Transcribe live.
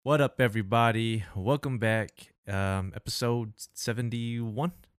What up, everybody? Welcome back. Episode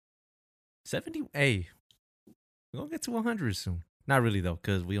 71? 70? Hey, we're going to get to 100 soon. Not really, though,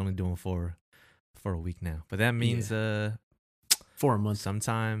 because we only doing for a week now. But that means 4 months.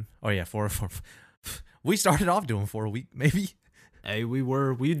 sometime. Oh, yeah, four. We started off doing 4 a week, maybe. Hey,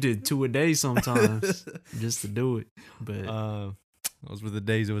 we did 2 a day sometimes just to do it. But Those were the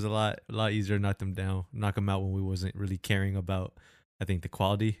days it was a lot easier to knock them out when we wasn't really caring about, I think, the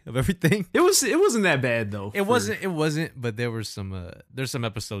quality of everything. it wasn't that bad though. It wasn't, but there were there's some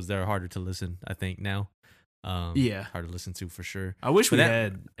episodes that are harder to listen, I think, now. Yeah. Hard to listen to for sure. I wish we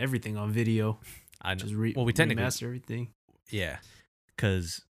had everything on video. I know. Just we technically remaster everything. Yeah,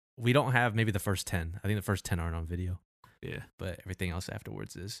 because we don't have maybe the first 10. I think the first 10 aren't on video. Yeah. But everything else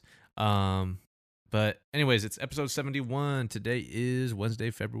afterwards is. But anyways, it's episode 71. Today is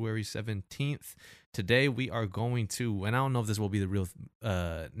Wednesday, February 17th. Today we are going to, and I don't know if this will be the real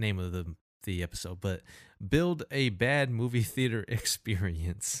name of the episode, but build a bad movie theater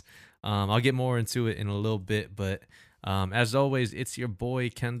experience. I'll get more into it in a little bit, but as always, it's your boy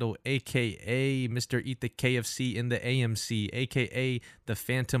Kendall, aka Mr. Eat the KFC in the AMC, aka the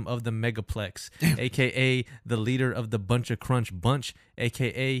Phantom of the Megaplex, aka the leader of the Bunch of Crunch Bunch,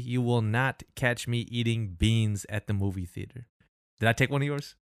 aka you will not catch me eating beans at the movie theater. Did I take one of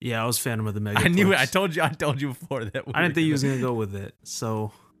yours? Yeah, I was Phantom of the Megaplex. I knew it. I told you before that. I didn't think you was gonna go with it.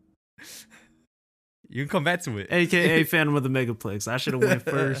 So you can come back to it. AKA Phantom of the Megaplex. I should have went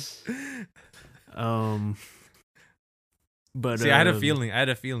first. But see, I had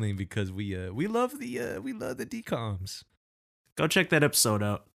a feeling because we love the DComs. Go check that episode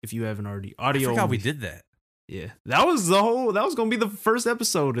out if you haven't already. Audio. I forgot only. we did that. Yeah, that was gonna be the first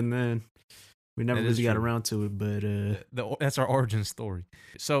episode, and then we never really got around to it. But that's our origin story.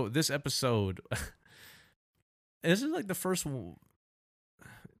 So this episode, this is like the first one.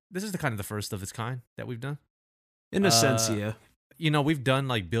 This is the kind of the first of its kind that we've done. In a sense, yeah. You know, we've done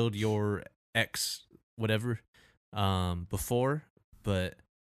like build your X whatever before, but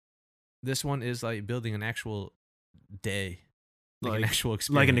this one is like building an actual day, like an actual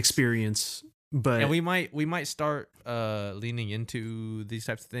experience. Like an experience. But and we might start leaning into these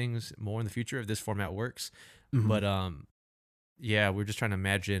types of things more in the future if this format works. Mm-hmm. But yeah, we're just trying to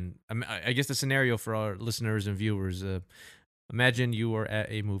imagine. I guess the scenario for our listeners and viewers. Imagine you are at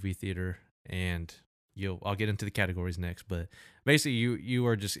a movie theater, and I'll get into the categories next. But basically, you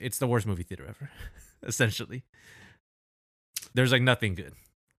are just, it's the worst movie theater ever, essentially. There's like nothing good.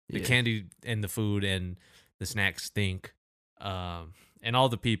 The candy and the food and the snacks stink. And all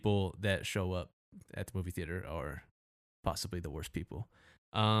the people that show up at the movie theater are possibly the worst people.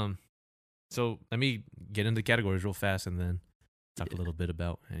 So let me get into the categories real fast and then talk a little bit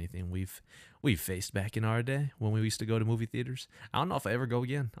about anything we've faced back in our day when we used to go to movie theaters. I don't know if I ever go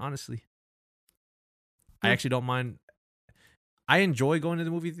again, honestly. I actually don't mind. I enjoy going to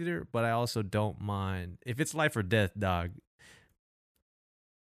the movie theater, but I also don't mind. If it's life or death, dog,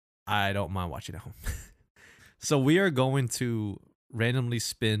 I don't mind watching at home. So we are going to randomly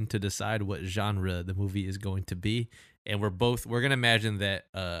spin to decide what genre the movie is going to be. And we're going to imagine that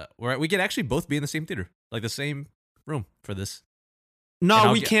we could actually both be in the same theater, like the same room for this.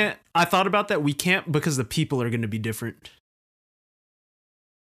 No, we can't. I thought about that. We can't because the people are going to be different.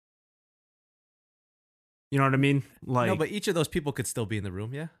 You know what I mean? Like, no, but each of those people could still be in the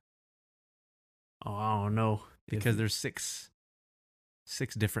room, yeah? Oh, I don't know. Because there's six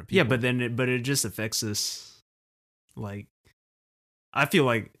different people. Yeah, but it just affects us. Like, I feel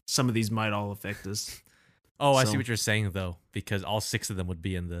like some of these might all affect us. Oh, I see what you're saying, though, because all 6 of them would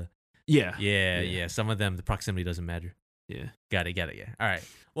be in the... Yeah. Some of them, the proximity doesn't matter. Yeah. Got it, yeah. All right.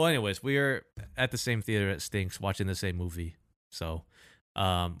 Well, anyways, we are at the same theater at Stinks watching the same movie. So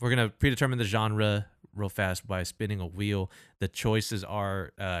we're going to predetermine the genre real fast by spinning a wheel. The choices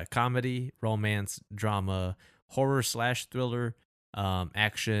are comedy, romance, drama, horror/thriller,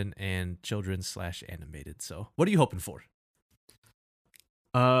 action, and children's/animated. So what are you hoping for?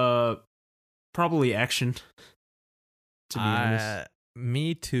 Probably action, to be honest.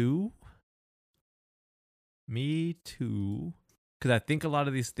 Me too. Because I think a lot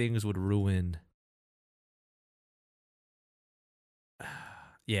of these things would ruin.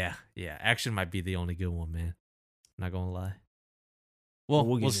 Yeah. Action might be the only good one, man. I'm not gonna lie. Well,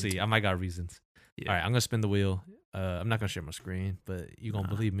 we'll see. I might got reasons. Yeah. All right, I'm gonna spin the wheel. I'm not gonna share my screen, but you gonna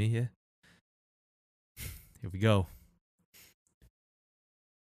believe me, yeah? Here we go.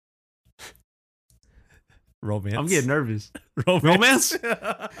 Romance. I'm getting nervous. Romance?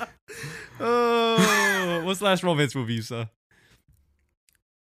 Oh, what's the last romance movie you saw?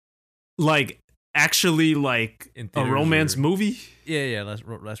 Like, actually like In a theaters romance or- movie. Yeah, last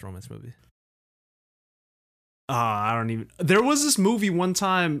romance movie. I don't even. There was this movie one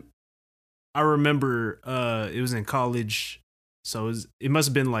time. I remember. It was in college, so it must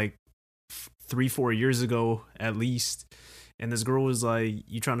have been like 3-4 years ago at least. And this girl was like,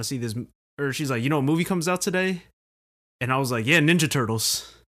 "You trying to see this?" Or she's like, "You know, a movie comes out today," and I was like, "Yeah, Ninja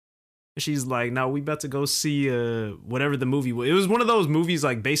Turtles." And she's like, "No, we about to go see whatever the movie was." It was one of those movies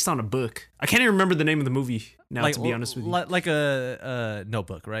like based on a book. I can't even remember the name of the movie now. To be honest with you, like a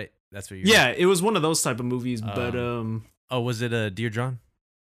Notebook, right? That's what you're. yeah, it was one of those type of movies. But Oh, was it a Dear John?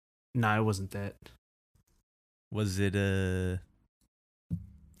 nah, it wasn't that. Was it a?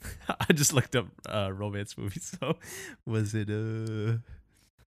 I just looked up romance movies. So, was it a?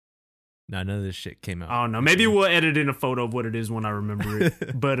 No, none of this shit came out. I don't know. Maybe we'll edit in a photo of what it is when I remember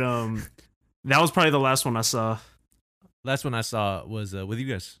it. But that was probably the last one I saw. Last one I saw was with you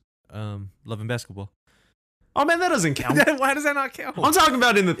guys. Love and Basketball. Oh man, that doesn't count. Why does that not count? I'm talking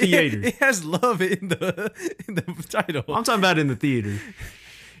about in the theater. It has love in the title. I'm talking about in the theater.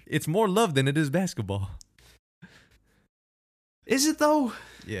 It's more love than it is basketball. Is it though?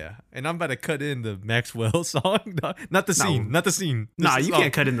 Yeah, and I'm about to cut in the Maxwell song. Not the scene. Not the scene. Nah, This you is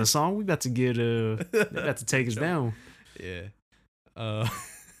can't cut in the song. We about to get they about to take us down. Yeah. Shout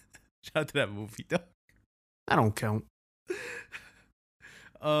out to that movie, though. I don't count.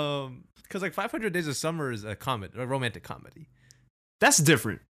 Because like 500 Days of Summer is a romantic comedy. That's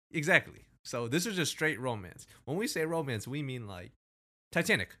different. Exactly. So this is just straight romance. When we say romance, we mean like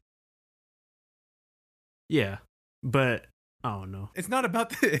Titanic. Yeah, but I don't know. It's not about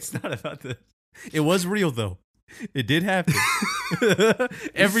the. It's not about the. It was real though. It did happen.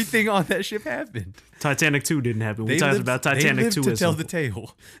 Everything on that ship happened. Titanic 2 didn't happen. We talked about Titanic 2 to as tell well. the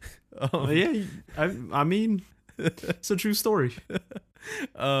tale. Yeah, I mean, it's a true story.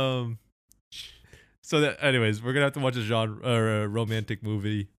 So that, anyways, we're gonna have to watch a genre or a romantic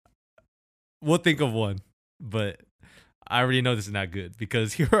movie. We'll think of one, but I already know this is not good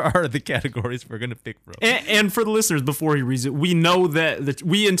because here are the categories we're gonna pick from. And for the listeners, before he reads it, we know that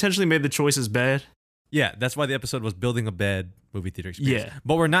we intentionally made the choices bad. Yeah, that's why the episode was building a bad movie theater experience. Yeah.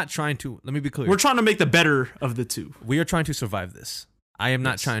 But we're not trying to. Let me be clear. We're trying to make the better of the two. We are trying to survive this. I am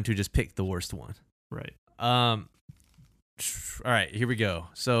not Yes. trying to just pick the worst one. Right. All right, here we go.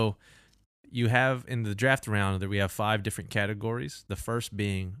 So you have in the draft round that we have 5 different categories. The first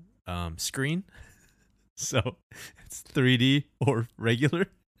being screen. So it's 3D or regular.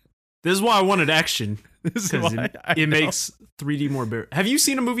 This is why I wanted action. This is Because why I it know. makes 3D more better. Have you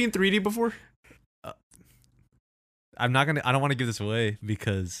seen a movie in 3D before? I don't want to give this away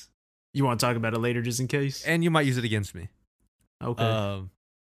because You want to talk about it later just in case? and you might use it against me. Okay.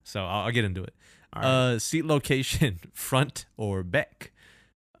 So I'll get into it. All right. Seat location, front or back.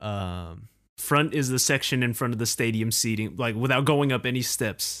 Front is the section in front of the stadium seating, like without going up any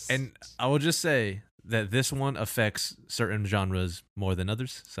steps. And I will just say that this one affects certain genres more than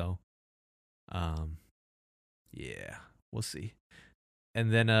others. So, yeah, we'll see.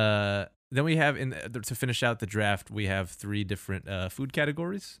 And then we have to finish out the draft, we have 3 different food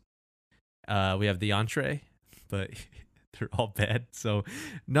categories. We have the entree, but they're all bad. So,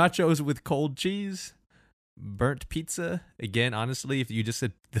 nachos with cold cheese, burnt pizza. Again, honestly, if you just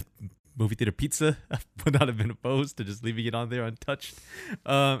said the movie theater pizza, I would not have been opposed to just leaving it on there untouched.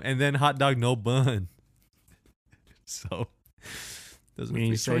 And then hot dog no bun. So those are We the 3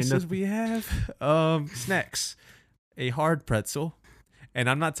 ain't saying choices nothing. we have. Snacks, a hard pretzel. And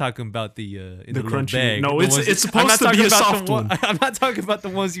I'm not talking about the in the little crunchy- bag. no, The it's- ones- it's I'm not supposed to be talking a about the soft one. I'm not talking about the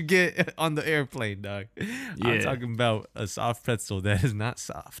ones you get on the airplane, dog. I'm Yeah. talking about a soft pretzel that is not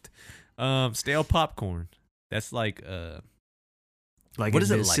soft. Stale popcorn. That's like like what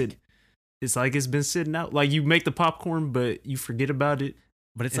it's is it been like? It's like it's been sitting out. Like you make the popcorn, but you forget about it.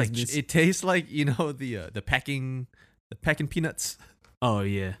 But it's And like it's- it tastes like the packing peanuts Oh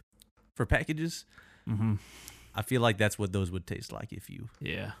yeah. for packages. Mm-hmm. I feel like that's what those would taste like if you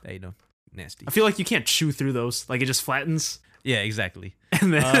Yeah. ate them. Nasty. I feel like you can't chew through those. Like it just flattens, Yeah, exactly.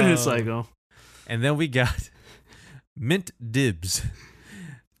 and then it's like, oh, And then we got mint dibs.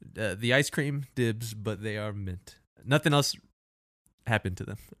 The ice cream dibs, but they are mint. Nothing else happened to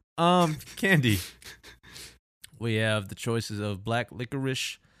them. Candy. We have the choices of black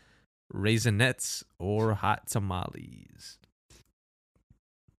licorice, raisinets, or hot tamales.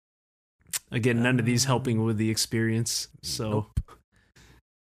 again, none of these helping with the experience. So Nope.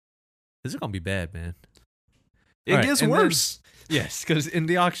 This is gonna be bad, man. it All right, gets and then- worse. Yes, because in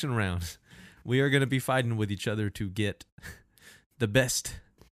the auction round, we are gonna be fighting with each other to get the best,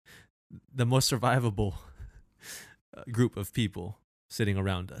 the most survivable group of people. sitting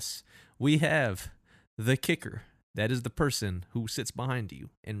around us. We have the kicker. That is the person who sits behind you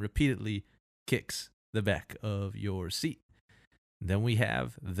and repeatedly kicks the back of your seat. Then we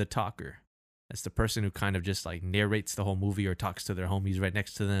have the talker. That's the person who kind of just like narrates the whole movie or talks to their homies right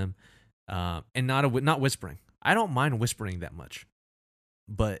next to them, and not whispering. I don't mind whispering that much,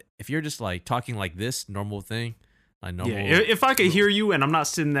 but if you're just like talking like this, normal thing, like normal. Yeah, if I could hear you and I'm not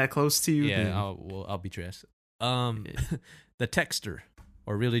sitting that close to you, yeah, then I'll beat your ass. The texter,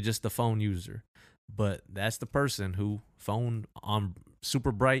 or really just the phone user, but that's the person who phone on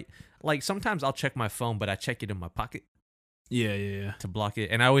super bright. Like sometimes I'll check my phone, but I check it in my pocket. Yeah. To block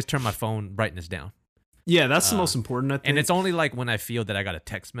it, and I always turn my phone brightness down. Yeah, that's the most important, I think. And it's only like when I feel that I got a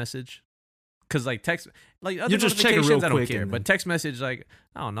text message, because like text, like other you just check it real notifications, I don't quick. care. But text message, like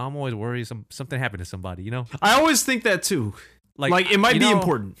I don't know, I'm always worried something happened to somebody, you know. I always think that too. Like it might be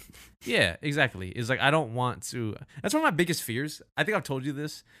important. Yeah, exactly. It's like I don't want to. That's one of my biggest fears. I think I've told you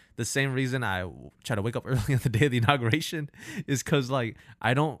this. The same reason I try to wake up early on the day of the inauguration is because like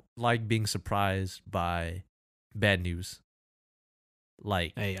I don't like being surprised by bad news.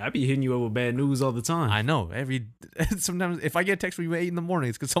 Like, hey, I be hitting you up with bad news all the time. I know sometimes if I get a text from you at 8 a.m,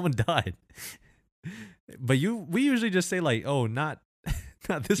 it's because someone died. But we usually just say like, oh, not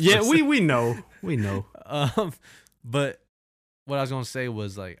this. Yeah, person. we know. But what I was gonna say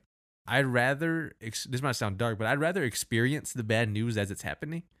was like, I'd rather this might sound dark, but I'd rather experience the bad news as it's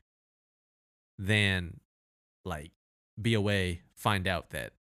happening than like be away, find out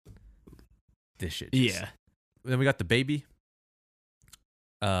that this shit. Yeah. Then we got the baby.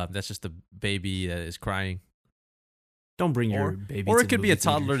 That's just a baby that is crying. Don't bring your baby. Or to it could be a movie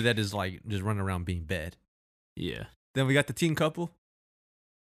toddler theaters. that is like just running around being bad. Yeah. Then we got the teen couple.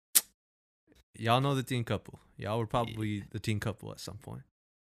 Y'all know the teen couple. Y'all were probably the teen couple at some point.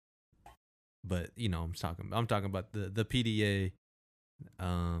 But you know, I'm talking about the PDA,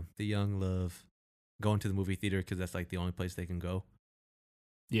 the young love, going to the movie theater because that's like the only place they can go.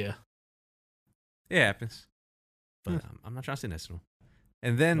 Yeah. It happens. But I'm not trying to say that's wrong.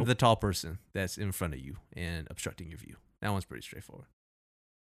 And then the tall person that's in front of you and obstructing your view. That one's pretty straightforward.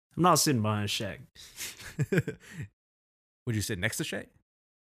 I'm not sitting behind Shaq. Would you sit next to Shaq?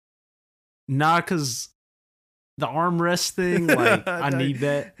 Nah, because the armrest thing, like, I need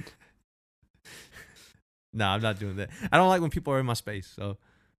that. Nah, I'm not doing that. I don't like when people are in my space. So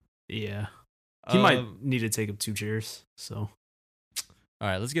yeah, he might need to take up 2 chairs. So, all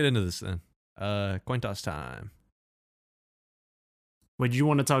right, let's get into this then. Coin toss time. Wait, do you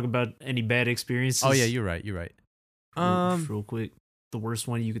want to talk about any bad experiences? Oh yeah, you're right. Real quick, the worst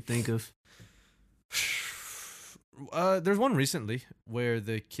one you could think of. There's one recently where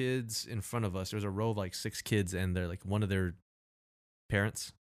the kids in front of us, there's a row of like 6 kids, and they're like one of their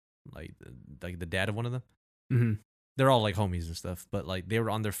parents, like the dad of one of them. Mm-hmm. They're all like homies and stuff, but like they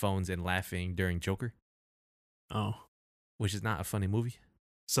were on their phones and laughing during Joker. Oh, which is not a funny movie.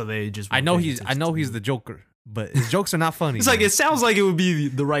 So they just. I know he's the Joker, but his jokes are not funny. It's like it sounds like it would be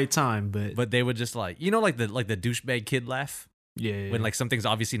the right time, but they would just like like the douchebag kid laugh. Yeah. When like something's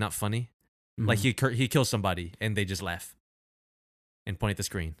obviously not funny. Like he kills somebody and they just laugh and point at the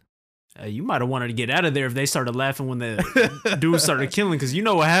screen. You might have wanted to get out of there if they started laughing when the dude started killing, because you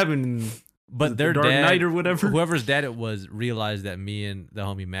know what happened. But their Dark dad, Knight or whatever, whoever's dad it was, realized that me and the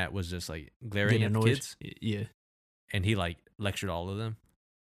homie Matt was just like glaring at the kids. Yeah, and he like lectured all of them.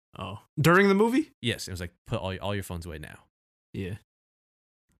 Oh, during the movie? Yes, it was like put all your phones away now. Yeah,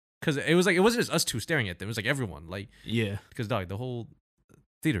 because it was like it wasn't just us two staring at them. It was like everyone. Like because dog, the whole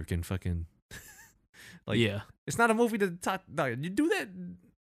theater can fucking. Like, yeah, it's not a movie to talk. You do that.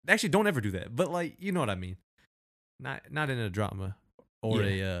 Actually, don't ever do that. But like, you know what I mean. Not in a drama or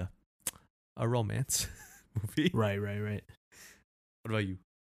a romance movie. Right. What about you?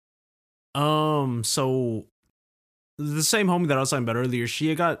 So the same homie that I was talking about earlier,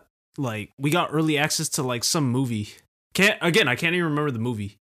 she got we got early access to like some movie. I can't even remember the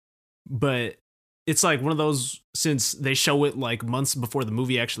movie, but it's like one of those, since they show it like months before the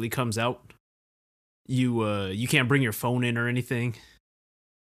movie actually comes out. You can't bring your phone in or anything.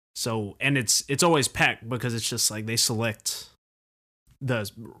 So, and it's always packed because it's just like they select the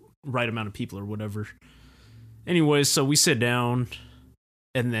right amount of people or whatever. Anyways, so we sit down,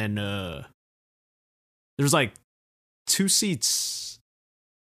 and then there's like 2 seats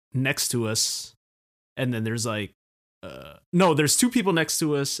next to us, and then there's like no, there's 2 people next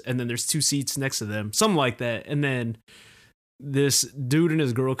to us, and then there's 2 seats next to them, something like that. And then this dude and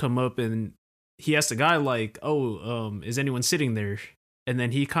his girl come up, and he asked the guy like, "Oh, is anyone sitting there?" And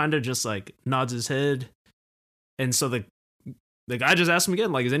then he kind of just like nods his head. And so the guy just asked him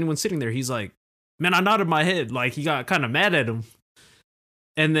again, like, "Is anyone sitting there?" He's like, "Man, I nodded my head." Like he got kind of mad at him.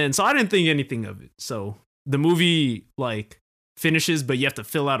 And then so I didn't think anything of it. So the movie like finishes, but you have to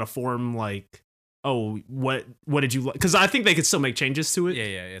fill out a form like, oh, what did you like? Because I think they could still make changes to it. Yeah,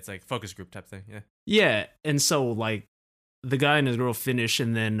 it's like focus group type thing. Yeah. Yeah, and so like the guy and his girl finish,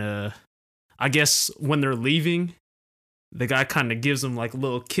 and then I guess when they're leaving, the guy kind of gives them like a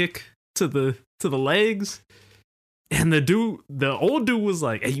little kick to the legs, and the old dude was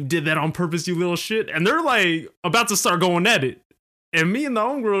like, "Hey, you did that on purpose, you little shit," and they're like about to start going at it, and me and the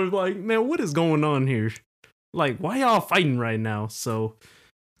homegirl was like, "Man, what is going on here? Like, why y'all fighting right now?" So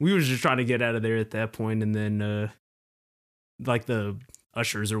we was just trying to get out of there at that point, and then like the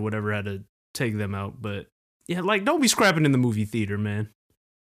ushers or whatever had to take them out. But yeah, like don't be scrapping in the movie theater, man.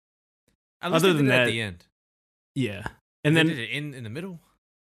 At least Other they than did it at that- the end. Yeah, and They then did it in the middle.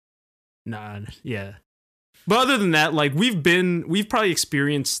 nah, yeah. But other than that, like we've probably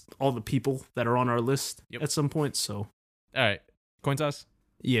experienced all the people that are on our list Yep. at some point. So All right, coin toss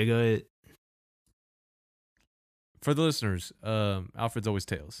yeah, go ahead. for the listeners. Alfred's always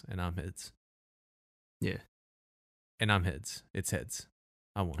tails, and I'm heads. Yeah. And I'm heads. It's heads.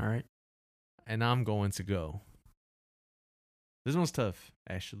 I won. All right. And I'm going to go. This one's tough,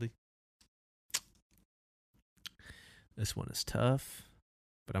 actually. This one is tough,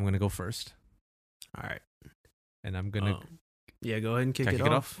 but I'm going to go first. All right. And I'm going to yeah, go ahead and kick Can I it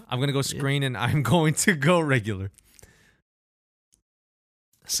kick off. I'm going to go screen, and I'm going to go regular.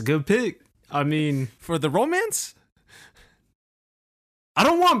 That's a good pick. I mean, For the romance? I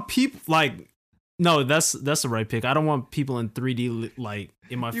don't want people like. No, that's the right pick. I don't want people in 3D like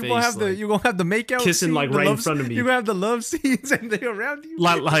in my You face. gonna have like, you gonna have the makeout kissing, scene, like, the right in love- front of me. You're gonna have the love scenes and they around you.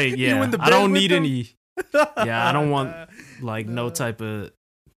 like You yeah. in the I bed don't with need them? any. Yeah, I don't want like no type of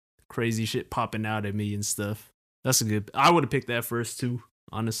crazy shit popping out at me and stuff. That's a good. I would have picked that first too,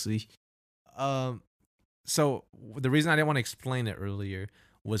 honestly. So the reason I didn't want to explain it earlier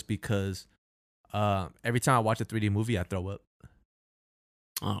was because every time I watch a 3D movie, I throw up.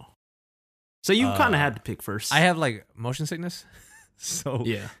 Oh, so you kind Uh, of had to pick first. I have like motion sickness, so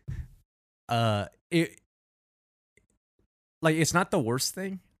yeah, it like it's not the worst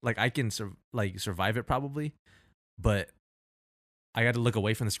thing. Like I can survive it probably, but I got to look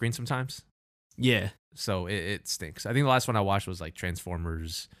away from the screen sometimes. yeah, So it stinks. I think the last one I watched was like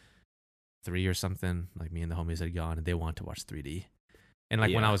Transformers 3 or something. Like me and the homies had gone and they wanted to watch 3D. And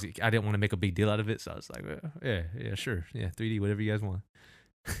like when Yeah. I didn't want to make a big deal out of it, so I was like, yeah, sure, yeah, 3D, whatever you guys want.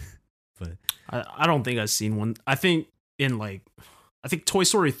 But I don't think I've seen one. I think Toy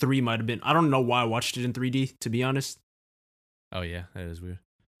Story 3 might have been. I don't know why I watched it in 3D, to be honest. oh yeah, that is weird.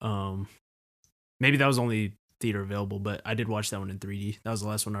 Maybe that was only theater available, but I did watch that one in 3D. That was the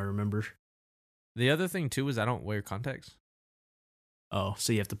last one I remember. The other thing too is I don't wear contacts. Oh,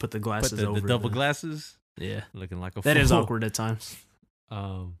 so you have to put the But glasses the over double the- glasses, Yeah, looking like a that is fool. awkward at times.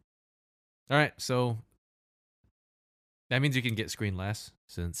 All right, so that means you can get screen last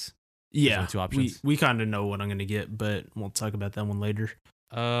since Yeah, only two options. we kind of know what I'm gonna get, but we'll talk about that one later.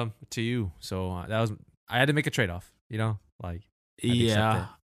 to you. So I had to make a trade off. You know, like to accept Yeah,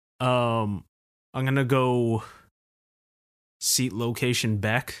 I'm gonna go seat location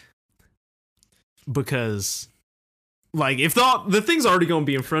back because, like, if the thing's already gonna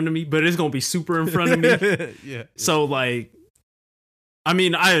be in front of me, but it's gonna be super in front of me. yeah. So like, I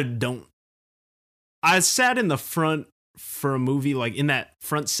mean, I sat in the front for a movie, like in that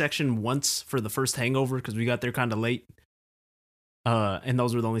front section once for the first Hangover because we got there kind of late. And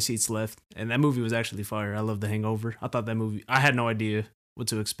those were the only seats left. And that movie was actually fire. I love The Hangover. I thought that movie, I had no idea what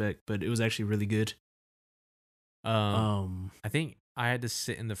to expect, but it was actually really good. I think I had to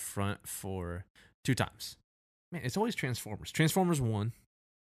sit in the front for 2 times. Man, it's always Transformers. Transformers 1.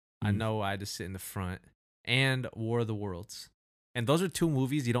 I Mm. know I had to sit in the front, and War of the Worlds. And those are 2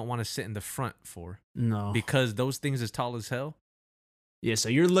 movies you don't want to sit in the front for No. because those things is tall as hell. Yeah, so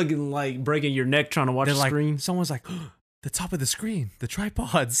you're looking like breaking your neck trying to watch They're the like, screen. someone's like, the top of the screen, the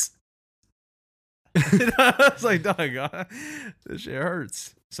tripods. I was like, dog, this shit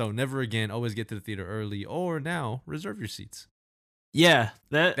hurts. So never again. Always get to the theater early, or now reserve your seats. Yeah,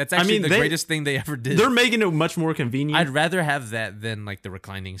 That's actually the greatest thing they ever did. They're making it much more convenient. I'd rather have that than like the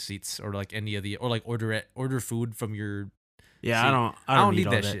reclining seats or like any of the or like order food from your. yeah, seat. I don't need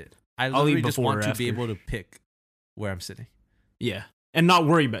all that shit. I I'll literally eat just before want or to be after. able to pick where I'm sitting. Yeah, and not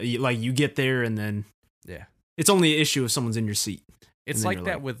worry about it. Like you get there and then Yeah, it's only an issue if someone's in your seat. it's then like you're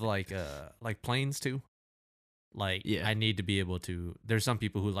that like- with like planes too. Like Yeah. I need to be able to. There's some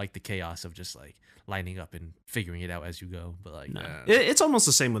people who like the chaos of just like lining up and figuring it out as you go. But like, No. It's almost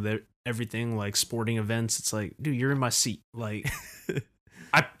the same with everything, like sporting events. It's like, dude, you're in my seat. Like,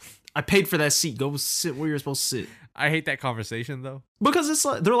 I paid for that seat. Go sit where you're supposed to sit. I hate that conversation though. Because it's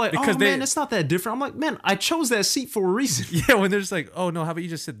like they're like, Because oh man, it's not that different. I'm like, man, I chose that seat for a reason. Yeah, when they're just like, oh no, how about you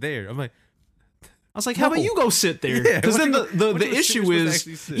just sit there? I'm like, I was like, how about you go sit there? Yeah, Because then what the you issue supposed to is,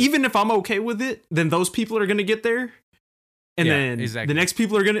 actually sit? even if I'm okay with it, then those people are gonna get there, and Yeah, then exactly. the next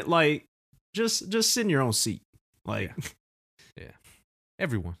people are gonna like just sit in your own seat, like.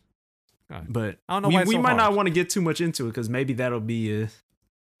 Everyone. God. But I don't know we, why it's we so might not hard. want to get too much into it because maybe that'll be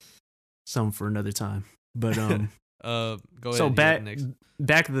something for another time. But Go ahead. so you got back next.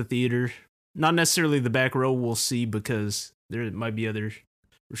 back of the theater, not necessarily the back row. We'll see because there might be other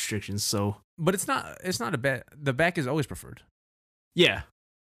restrictions. So But it's not a bad. The back is always preferred. yeah,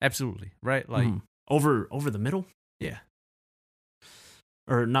 Absolutely. Right? Like over the middle. Yeah.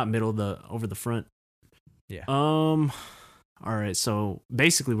 Or not middle, over the front. Yeah. All right, so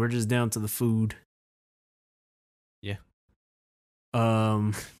basically we're just down to the food. Yeah.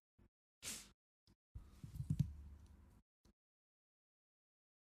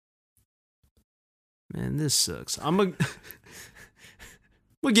 Man, this sucks. I'm gonna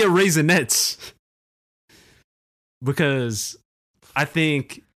get Raisinets because I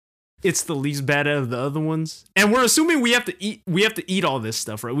think it's the least bad out of the other ones, and we're assuming we have to eat. We have to eat all this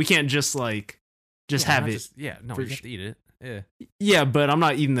stuff, right? We can't just like have it. No, for you have to eat it. Yeah. Yeah, but I'm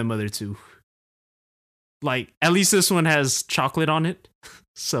not eating them other two. Like, at least this one has chocolate on it,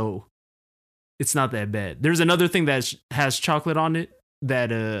 so it's not that bad. There's another thing that has chocolate on it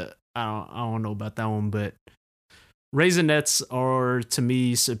that I don't know about that one, but Raisinets are to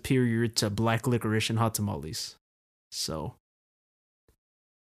me superior to black licorice and hot tamales. So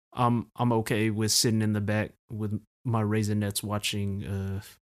I'm okay with sitting in the back with my Raisinets watching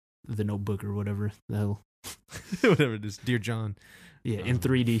The Notebook or whatever the hell. Whatever it is. Dear John. Yeah, in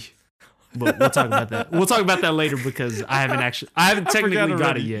 3D. But we'll talk about that. We'll talk about that later because I haven't technically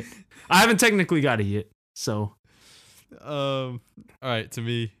got it yet. I haven't technically got it yet. So All right, to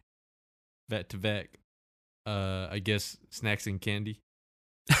me, back to back. I guess snacks and candy.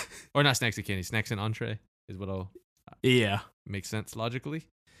 Or not snacks and candy, snacks and entree is what'll yeah. make sense logically.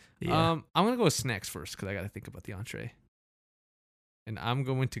 Yeah. I'm gonna go with snacks first because I gotta think about the entree. And I'm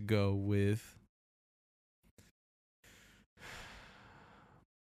going to go with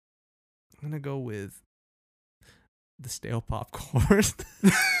the stale popcorn.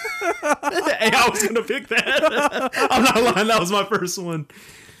 Hey, I was gonna pick that. I'm not lying, that was my first one.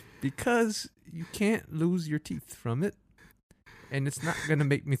 Because you can't lose your teeth from it. And it's not gonna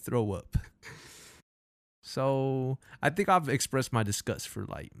make me throw up. So I think I've expressed my disgust for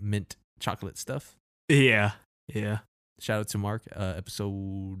like mint chocolate stuff. Yeah. Yeah. Shout out to Mark,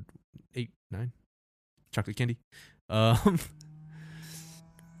 episode 8, 9, chocolate candy.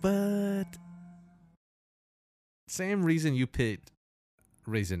 But same reason you picked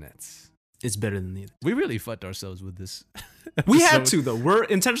Raisinets. It's better than the other. We really fucked ourselves with this. We had episode. to though. We're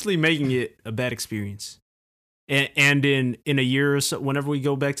intentionally making it a bad experience. And in a year or so, whenever we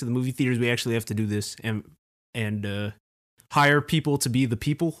go back to the movie theaters, we actually have to do this and hire people to be the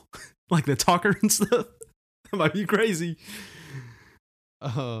people, like the talker and stuff. That might be crazy.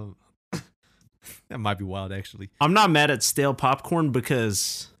 That might be wild, actually. I'm not mad at stale popcorn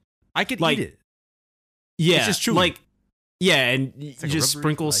because I could like, eat it. yeah, It's just chewy. like yeah, and you like a just rubbery,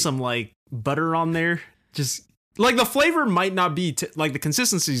 sprinkle like- some like butter on there. Just like the flavor might not be like the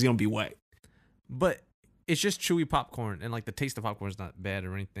consistency is gonna be wet. But it's just chewy popcorn, and like the taste of popcorn is not bad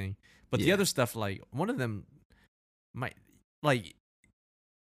or anything. But the Yeah. other stuff, like one of them might like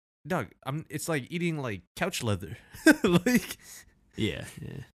Doug, it's like eating like couch leather. Like Yeah,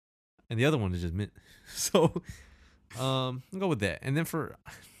 yeah. and the other one is just mint. So I'll go with that. And then for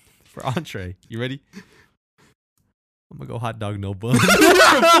entree, you ready? I'm gonna go hot dog no bun.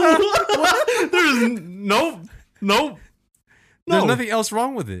 There's nope. There's No. nothing else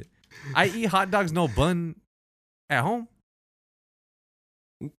wrong with it. I eat hot dogs no bun at home.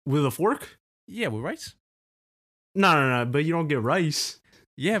 With a fork? Yeah, with rice. No, but you don't get rice.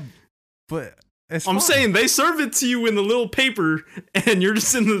 Yeah, but it's I'm fine. saying they serve it to you in the little paper, and you're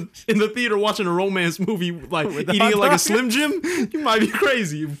just in the theater watching a romance movie, like With the eating hot it like a dog? Slim Jim. You might be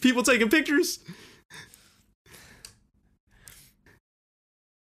crazy. People taking pictures.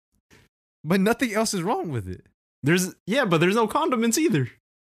 But nothing else is wrong with it. But there's no condiments either.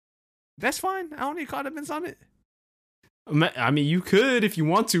 That's fine. I don't need condiments on it. I mean, you could if you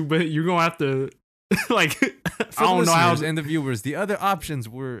want to, but you're gonna have to like. For I don't the know how. listeners and the viewers, the other options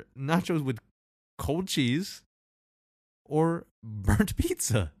were nachos with cold cheese or burnt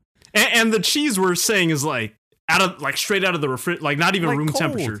pizza. And the cheese we're saying is like straight out of the refrigerator, like not even Like room cold.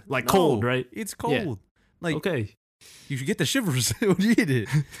 temperature, like No, cold, right? It's cold. Like Okay, you should get the shivers when you eat it.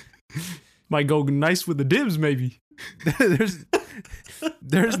 might go nice with the dibs, maybe. there's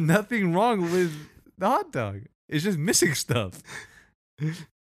there's nothing wrong with the hot dog. It's just missing stuff.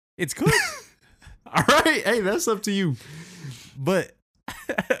 It's good, All right, hey, that's up to you. but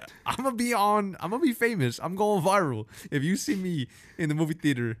I'm gonna be famous. I'm going viral. If you see me in the movie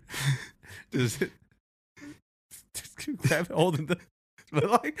theater, just, grab holding the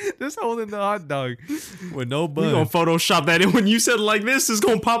just holding the hot dog with no We bun. gonna Photoshop that in. When you said it like this, it's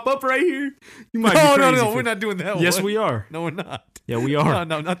gonna pop up right here. You might No, be no, crazy no, for- we're not doing that. Yes, one. we are. No, we're not. Yeah, we are.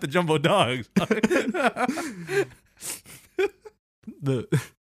 No, not the jumbo dogs. The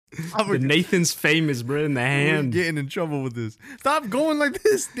Nathan's famous, bro, in the We're hand. getting in trouble with this. Stop going like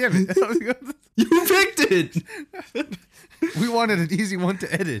this. Damn it. You picked it. We wanted an easy one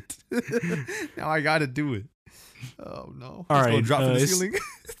to edit. Now I gotta do it. Oh no. All It's gonna right, drop from the it's- ceiling.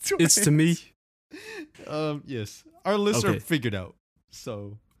 It's to me. Yes. Our lists Okay. are figured out.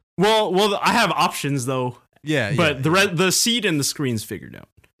 So Well, I have options though, yeah, but the seed and the screen's figured out.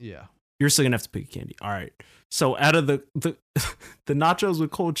 yeah. You're still gonna have to pick a candy. All right. So out of the the nachos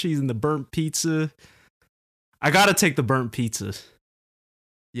with cold cheese and the burnt pizza, I gotta take the burnt pizza.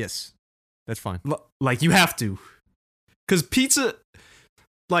 Yes. That's fine. Like you have to, because pizza.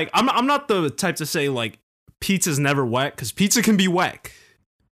 Like I'm not the type to say like pizza's never whack, because pizza can be whack,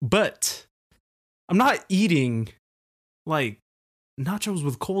 but I'm not eating like nachos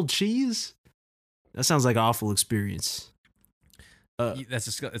with cold cheese. That sounds like an awful experience.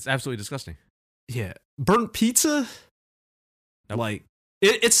 It's absolutely disgusting. Yeah, burnt pizza. Nope. Like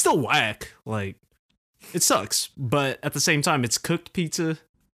it's still whack. Like it sucks, but at the same time, it's cooked pizza.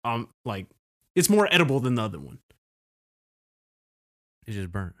 Like it's more edible than the other one. It's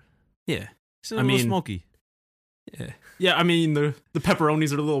just burnt. Yeah, It's a I little mean- smoky. yeah. I mean the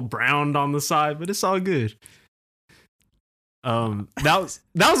pepperonis are a little browned on the side, but it's all good. That was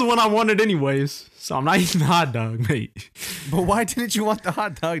the one I wanted anyways. So I'm not eating the hot dog, mate. But why didn't you want the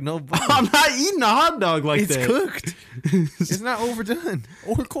hot dog? No bun. I'm not eating a hot dog like It's that. cooked. It's not overdone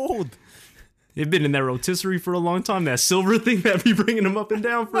or cold. It's been in that rotisserie for a long time. That silver thing that be bringing them up and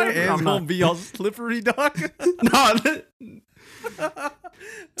down My forever. hand's I'm gonna not. be all slippery, dog. No,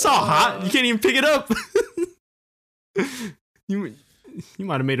 it's all hot. You can't even pick it up. you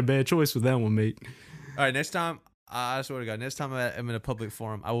might have made a bad choice with that one, mate. All right, next time, I swear to God, next time I'm in a public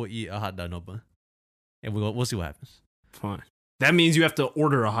forum, I will eat a hot dog no bun, and we'll see what happens. Fine. That means you have to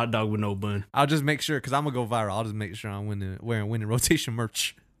order a hot dog with no bun. I'll just make sure, cause I'm gonna go viral. I'll just make sure I'm wearing winning rotation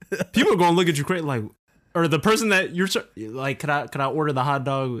merch. People are gonna look at you crazy, like, or the person that you're like, could I order the hot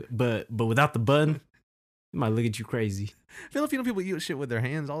dog, but without the bun? They might look at you crazy. Filipino people eat shit with their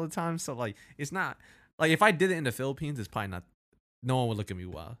hands all the time, so like it's not like if I did it in the Philippines, it's probably not. No one would look at me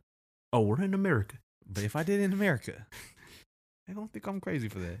wild. Oh, we're in America. But if I did it in America, I don't think I'm crazy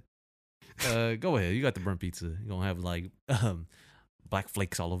for that. Go ahead. You got the burnt pizza. You're gonna have like black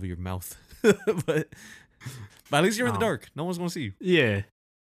flakes all over your mouth. but at least you're in the Oh. dark. No one's gonna see you. Yeah.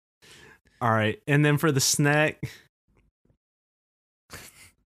 All right, and then for the snack,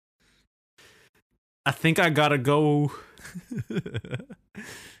 I think I gotta go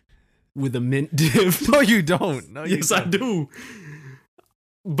with a mint dip. No, you don't. No, you Yes, I don't. do.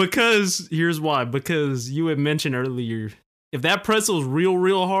 Because here's why. Because you had mentioned earlier, if that pretzel's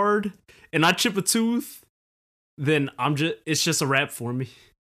real hard and I chip a tooth, then it's just a wrap for me.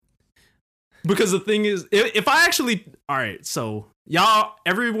 Because the thing is, if I actually, all right, so y'all,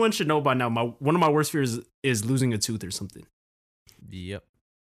 everyone should know by now, one of my worst fears is losing a tooth or something. Yep.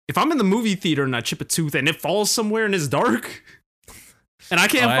 If I'm in the movie theater and I chip a tooth and it falls somewhere and it's dark and I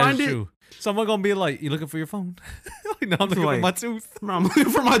can't find it, True. Someone gonna be like, "You looking for your phone?" Like, no, I'm looking Like- for my tooth. I'm looking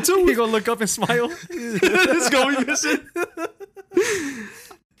for my You tooth. gonna look up and smile? It's gonna be missing.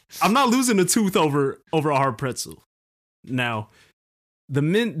 I'm not losing a tooth over a hard pretzel. Now, the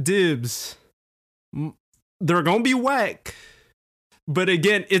mint dibs, they're gonna be whack. But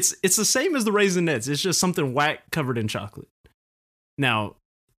again, it's the same as the Raisinets. It's just something whack covered in chocolate. Now,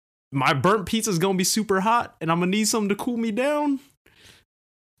 my burnt pizza's gonna be super hot, and I'm gonna need something to cool me down.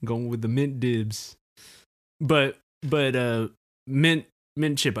 Going with the mint dibs. But mint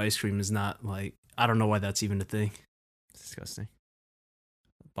chip ice cream is not like, I don't know why that's even a thing. Disgusting.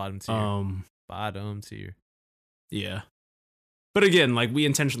 Bottom tier. Bottom tier. Yeah. But again, like we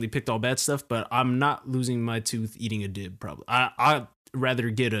intentionally picked all bad stuff, but I'm not losing my tooth eating a dib probably. I'd rather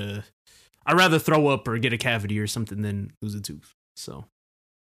throw up or get a cavity or something than lose a tooth. So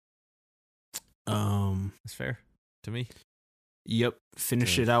That's fair to me. yep,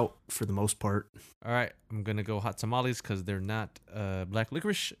 finish Good. it out for the most part. All right, I'm gonna go hot tamales because they're not black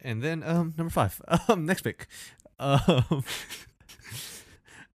licorice. And then number 5, next pick. I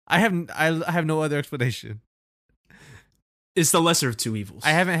have no other explanation. It's the lesser of two evils.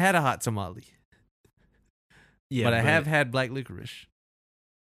 I haven't had a hot tamale, yeah, but I have had black licorice.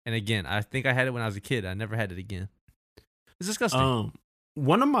 And again, I think I had it when I was a kid. I never had it again. It's disgusting.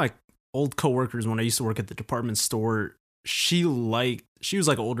 One of my old coworkers when I used to work at the department store, she was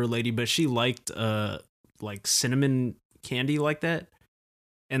like an older lady, but she liked like cinnamon candy like that.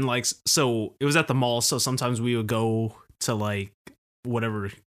 And like, so it was at the mall, so sometimes we would go to like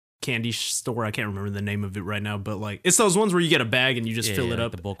whatever candy store. I can't remember the name of it right now, but like it's those ones where you get a bag and you just fill it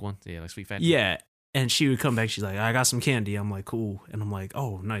up. The bulk one. Yeah, like Sweet Factory. Yeah. And she would come back, she's like, I got some candy. I'm like, cool. And I'm like,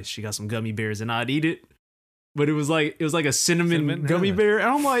 oh, nice. She got some gummy bears, and I'd eat it. But it was like a cinnamon gummy bear. And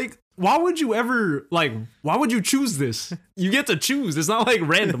I'm like, why would you choose this? You get to choose. It's not like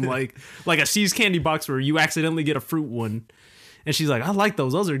random, like a See's candy box where you accidentally get a fruit one. And she's like, I like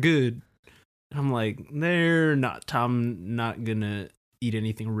those. Those are good. And I'm like, they're not. I'm not gonna eat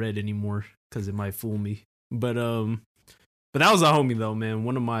anything red anymore because it might fool me. But that was a homie though, man.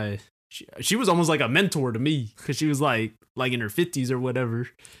 One of my she was almost like a mentor to me because she was like in her 50s or whatever,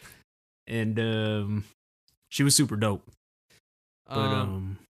 and she was super dope. But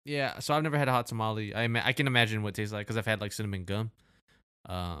yeah. So I've never had a hot tamale. I can imagine what it tastes like because I've had like cinnamon gum.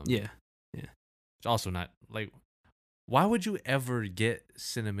 Yeah. It's also not like. Why would you ever get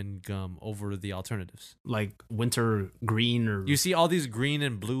cinnamon gum over the alternatives? Like winter green or... You see all these green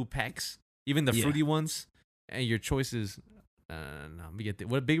and blue packs, even the fruity ones, and your choice is... no, we get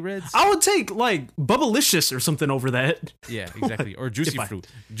what Big Reds? I would take like Bubblicious or something over that. Yeah, exactly. Or Juicy Fruit.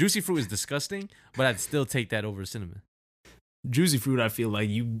 Juicy Fruit is disgusting, but I'd still take that over cinnamon. Juicy Fruit, I feel like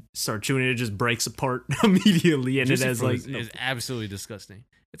you start chewing it, it just breaks apart immediately, and Juicy it has fruit like... is absolutely disgusting.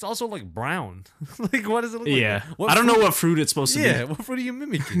 It's also like brown. Like, what does it look like? What I don't know what fruit it's supposed to be. Yeah, what fruit are you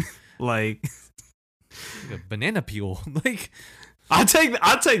mimicking? like a banana peel. Like, I take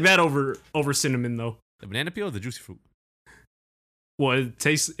that over cinnamon though. The banana peel or the juicy fruit? Well, it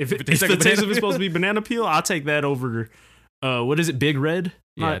tastes if the taste of it's supposed to be banana peel, I'll take that over. What is it? Big Red?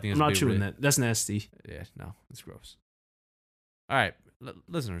 Yeah, I think it's I'm not Big chewing Red. that. That's nasty. Yeah, no, it's gross. All right,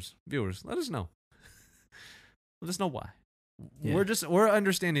 listeners, viewers, let us know. Let us know why. Yeah. We're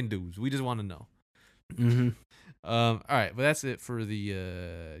understanding dudes. We just want to know. Mm-hmm. All right, but that's it for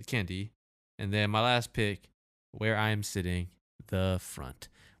the candy, and then my last pick, where I am sitting, the front,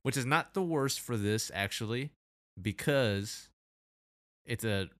 which is not the worst for this actually, because it's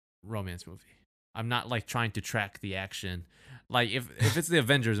a romance movie. I'm not like trying to track the action. Like if it's the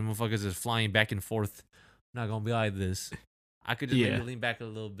Avengers and motherfuckers is flying back and forth, I'm not gonna be like this. I could just maybe lean back a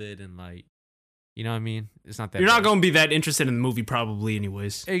little bit and like. You know what I mean? It's not that. You're not going to be that interested in the movie, probably,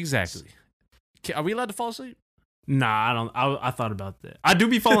 anyways. Exactly. Are we allowed to fall asleep? Nah, I don't. I thought about that. I do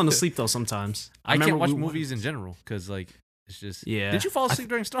be falling asleep though sometimes. I can't watch movies in general because like it's just. Yeah. Did you fall asleep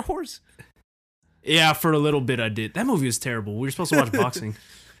during Star Wars? Yeah, for a little bit I did. That movie was terrible. We were supposed to watch boxing.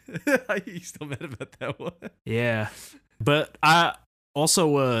 You still mad about that one? Yeah, but I also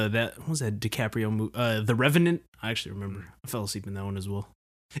what was that DiCaprio movie? The Revenant. I actually remember. I fell asleep in that one as well.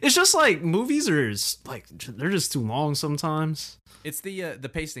 It's just like movies are like they're just too long sometimes. It's the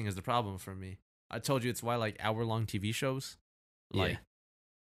pacing is the problem for me. I told you it's why like hour-long TV shows, like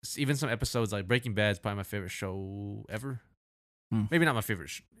even some episodes like Breaking Bad is probably my favorite show ever. Maybe not my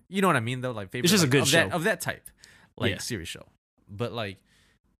favorite. You know what I mean though? Like favorite. It's just like, a good show of that type, like series show. But like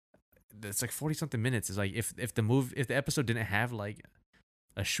it's like 40-something minutes. It's like if the episode didn't have like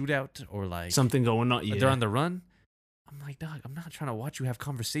a shootout or like something going on, they're on the run. I'm like, dog, I'm not trying to watch you have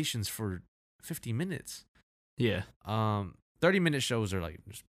conversations for 50 minutes. Yeah. 30-minute shows are like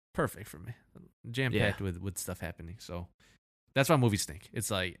just perfect for me. Jam-packed with stuff happening. So that's why movies stink.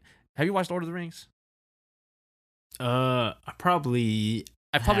 It's like, have you watched Lord of the Rings? I probably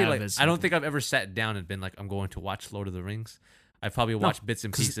like I don't think I've ever sat down and been like, I'm going to watch Lord of the Rings. I probably watched bits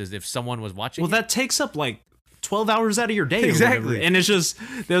and pieces if someone was watching. That takes up like 12 hours out of your day. Exactly. And it's just,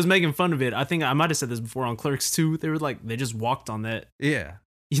 they was making fun of it. I think I might have said this before on Clerks 2. They were like, they just walked on that. Yeah.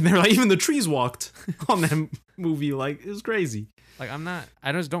 They're like, even the trees walked on that movie. Like, it was crazy. Like,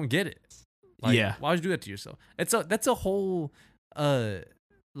 I just don't get it. Like, why would you do that to yourself? That's a whole,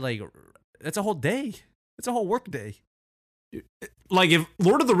 like, that's a whole day. It's a whole work day. Like, if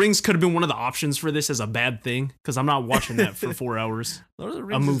Lord of the Rings could have been one of the options for this as a bad thing, because I'm not watching that for 4 hours. Lord of the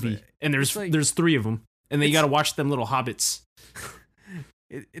Rings a movie. And there's 3 of them. And then you got to watch them little hobbits.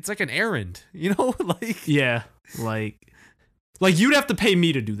 It's like an errand, you know? Like yeah, like you'd have to pay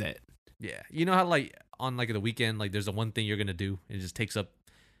me to do that. Yeah, you know how like on like the weekend, like there's the one thing you're gonna do, and it just takes up.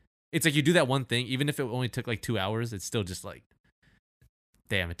 It's like you do that one thing, even if it only took like 2 hours, it's still just like,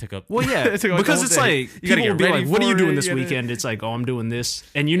 damn, it took up. Well, yeah, because it's like people will be like, "What are you doing this weekend?" It's like, "Oh, I'm doing this,"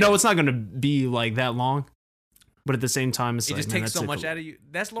 and you know it's not gonna be like that long. but at the same time, it's It like, just man, takes that so took much out of you.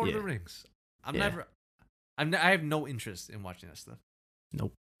 That's Lord of the Yeah. Rings. Yeah. I have no interest in watching that stuff.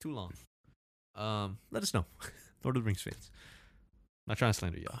 Nope. Too long. Let us know, Lord of the Rings fans. Not trying to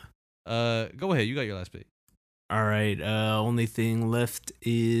slander y'all. Go ahead. You got your last pick. All right. Only thing left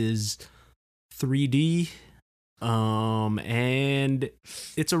is 3D. And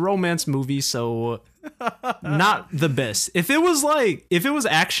it's a romance movie, so not the best. If it was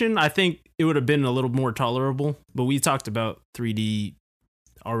action, I think it would have been a little more tolerable. But we talked about 3D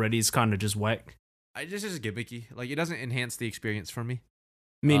already. It's kind of just whack. This is gimmicky. Like, it doesn't enhance the experience for me.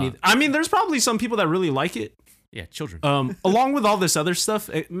 Me neither. I mean, there's probably some people that really like it. Yeah, children. Along with all this other stuff,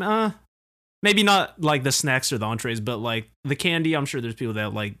 maybe not like the snacks or the entrees, but like the candy. I'm sure there's people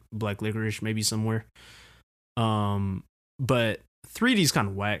that like black licorice, maybe somewhere. But 3D's kind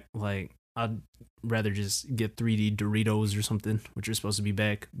of whack. Like, I'd rather just get 3D Doritos or something, which are supposed to be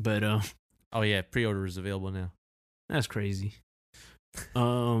back. But oh yeah, pre-order is available now. that's crazy.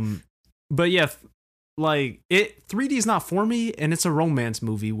 But yeah, like 3D's not for me, and it's a romance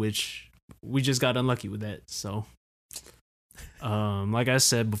movie, which we just got unlucky with that. So, like I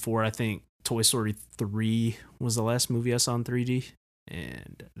said before, I think Toy Story 3 was the last movie I saw in 3D,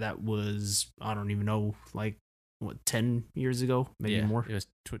 and that was, I don't even know, like, what, 10 years ago, maybe more. It was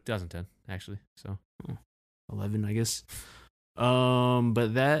 2010 actually. So 11, I guess.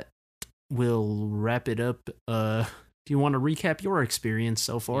 But that will wrap it up. Do you want to recap your experience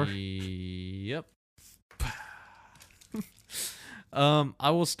so far? Yep. I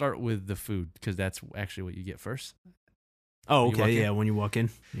will start with the food because that's actually what you get first. Oh, When you walk okay, in. yeah, when you walk in.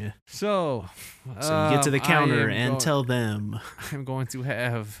 Yeah. So So you get to the counter I am and going- tell them. I'm going to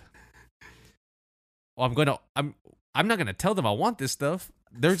have. Well, I'm not gonna tell them I want this stuff.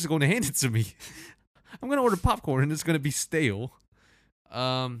 They're just going to hand it to me. I'm gonna order popcorn and it's gonna be stale.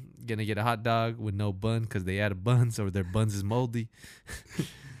 Gonna get a hot dog with no bun because they added buns or their buns is moldy.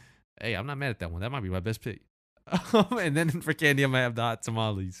 Hey, I'm not mad at that one. That might be my best pick. And then for candy, I'm gonna have the hot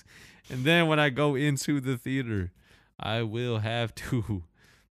tamales. And then when I go into the theater, I will have to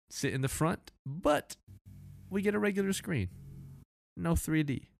sit in the front, but we get a regular screen, no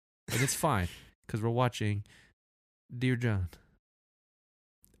 3D, and it's fine because we're watching Dear John.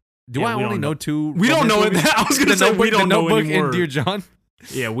 Do Yeah, I we only don't know two? We don't know romance it. movies? I was gonna The say we Notebook- don't The know Notebook anymore. and Dear John.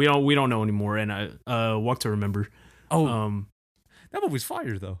 Yeah, we don't know anymore. And I Walk to Remember. Oh, that movie's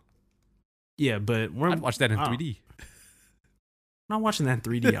fire though. Yeah, but we're I'd watch that in I don't- 3D. not watching that in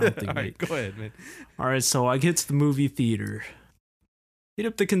 3D. I don't think. All right, mate. go ahead, man. All right, so I get to the movie theater, hit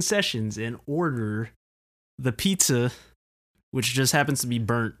up the concessions, and order the pizza, which just happens to be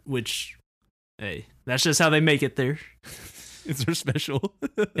burnt. Which, hey, that's just how they make it there. It's their special.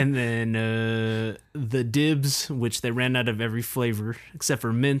 And then the dibs, which they ran out of every flavor except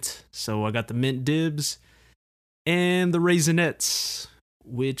for mint. So I got the mint dibs and the Raisinets,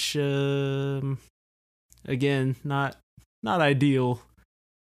 which again, not ideal.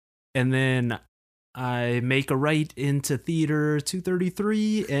 And then I make a right into theater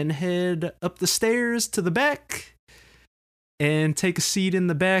 233 and head up the stairs to the back and take a seat in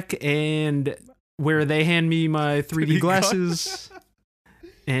the back, and where they hand me my 3D glasses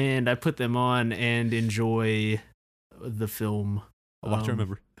and I put them on and enjoy the film. I'll watch to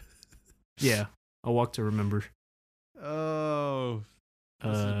remember. Yeah, I'll Walk to Remember. Oh,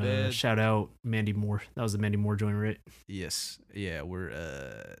 this is bad. Shout out Mandy Moore. That was the Mandy Moore joint, right? Yes. Yeah, we're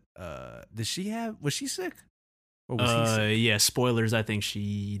was she sick? Or was he sick? Yeah, spoilers, I think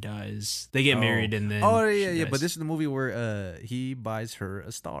she dies. They get married and then Oh she yeah, but dies. this is the movie where he buys her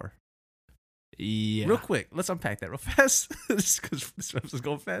a star. Yeah. Real quick, let's unpack that real fast. Because this episode's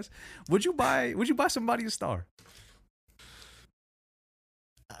going fast. Would you buy somebody a star?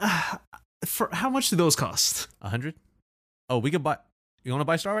 For how much do those cost? 100? Oh, we could buy. You want to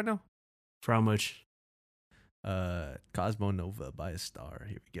buy a star right now? For how much? Cosmo Nova, buy a star.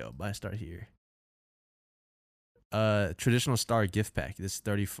 Here we go. Buy a star here. Traditional star gift pack. This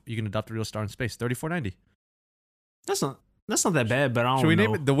 30. You can adopt a real star in space. $34.90. That's not that bad, but I don't know. Should we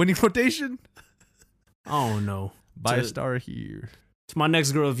name it the winning quotation? I don't know. Buy a To- star here. To my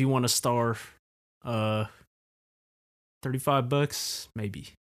next girl, if you want a star, $35, maybe.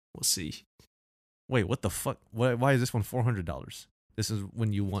 We'll see. Wait, what the fuck? Why is this one $400? This is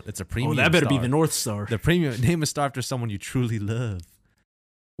when you want. It's a premium. Oh, that better be star. the North Star. The premium. Name a star after someone you truly love.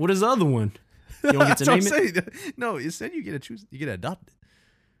 What is the other one? You don't get to That's name what it? I'm saying. No, it said you get to choose. You get to adopt it.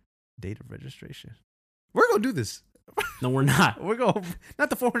 Date of registration. We're gonna do this. No, we're not. We're going not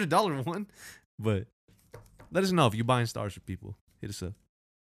the $400 one, but let us know if you're buying stars for people. Hit us up.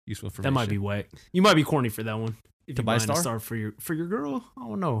 Useful information. That might be whack. You might be corny for that one. If To you buy a buying star? for your girl, I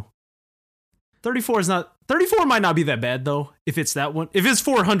don't know. 34 is not 34 might not be that bad though. If it's that one, if it's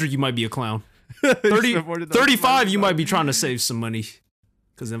 400, you might be a clown. 35, you might be trying to save some money,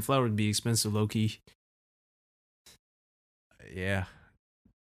 because then flour would be expensive, low key. Yeah,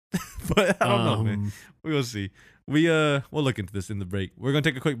 but I don't know, man. We will see. We'll look into this in the break. We're gonna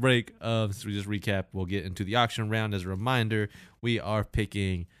take a quick break. So we just recap. We'll get into the auction round. As a reminder, we are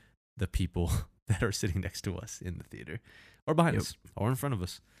picking the people that are sitting next to us in the theater, or behind us, or in front of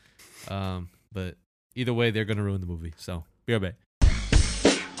us. But either way, they're gonna ruin the movie. So be right back.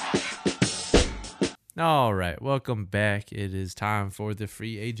 All right, welcome back. It is time for the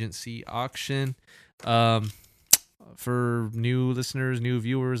free agency auction. For new listeners, new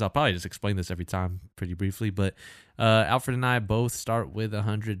viewers, I'll probably just explain this every time pretty briefly, but Alfred and I both start with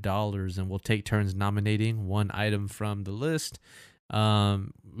 $100, and we'll take turns nominating one item from the list.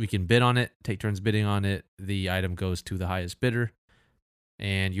 We can bid on it, take turns bidding on it. The item goes to the highest bidder,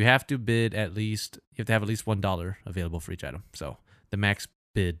 and you have to have at least $1 available for each item. So the max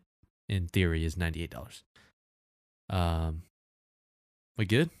bid in theory is $98. We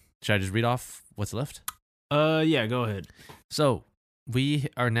good? Should I just read off what's left? Yeah, go ahead. So we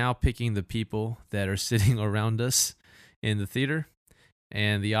are now picking the people that are sitting around us in the theater,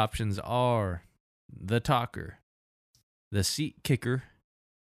 and the options are the talker, the seat kicker,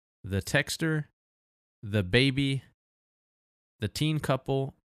 the texter, the baby, the teen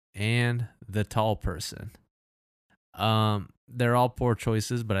couple, and the tall person. They're all poor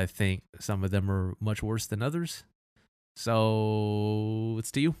choices, but I think some of them are much worse than others. So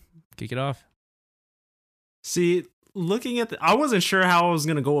it's to you. Kick it off. See, looking at I wasn't sure how I was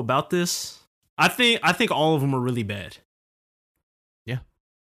gonna go about this. I think all of them are really bad. Yeah,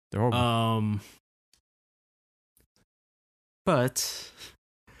 they're horrible. But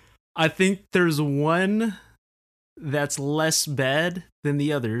I think there's one that's less bad than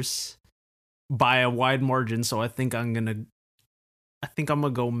the others by a wide margin. So I think I'm gonna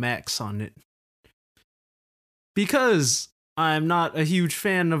go Max on it, because I'm not a huge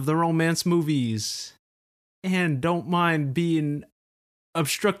fan of the romance movies and don't mind being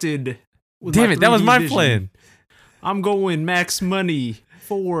obstructed with Damn it, that was my vision. plan. I'm going Max Money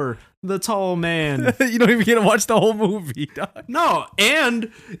for the tall man. You don't even get to watch the whole movie, dog. No,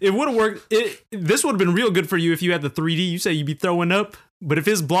 and it would have worked. This would have been real good for you if you had the 3D. You say you'd be throwing up, but if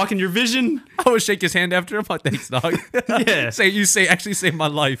it's blocking your vision, I would shake his hand after him. Like, thanks, dog. Yeah. Actually saved my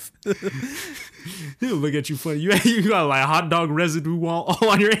life. he'll look at you funny. You got like hot dog residue all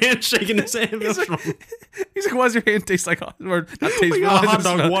on your hand, shaking his hand. He's like, why does your hand taste like hot? Or not taste You got hot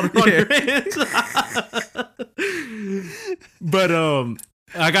dog water on your hands. But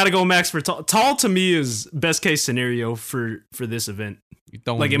I gotta go Max for tall. Tall to me is best case scenario for this event.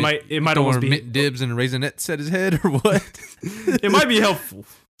 Like it might almost be mint dibs and raisinettes at his head, or what? It might be helpful.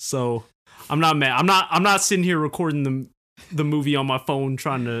 So I'm not mad. I'm not sitting here recording the movie on my phone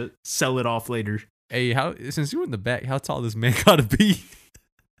trying to sell it off later. Hey, since you're in the back, how tall this man gotta be?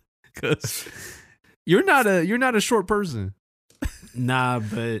 Because you're not a short person. Nah,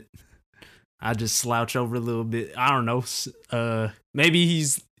 but I just slouch over a little bit. I don't know. Maybe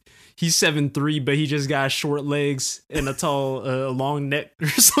he's 7'3", but he just got short legs and a tall, long neck or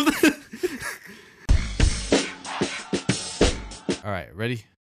something. All right, ready?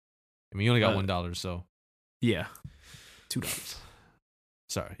 I mean, you only got $1, so yeah, $2.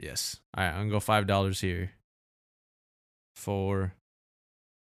 Sorry, yes. All right, I'm gonna go $5 here for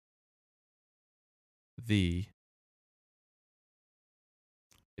the.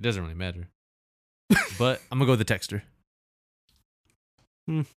 It doesn't really matter, but I'm gonna go with the texter.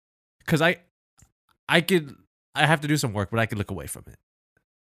 Because I have to do some work, but I could look away from it.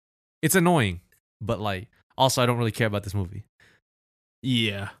 It's annoying, but like also I don't really care about this movie.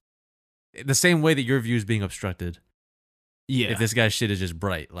 Yeah, the same way that your view is being obstructed. Yeah, if this guy's shit is just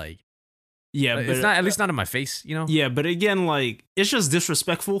bright, like yeah, but it's not at least not in my face, you know. Yeah, but again, like it's just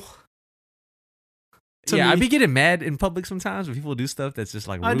disrespectful. Yeah, I be getting mad in public sometimes when people do stuff that's just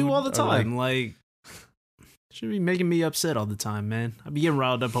like rude. I do all the time. Like should be making me upset all the time, man. I be getting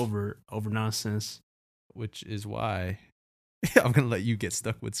riled up over nonsense. Which is why I'm gonna let you get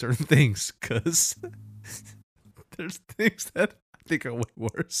stuck with certain things, because there's things that I think are way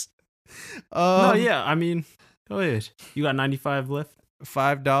worse. No, yeah, I mean, go ahead. You got 95 left.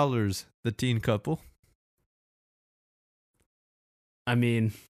 $5. The teen couple. I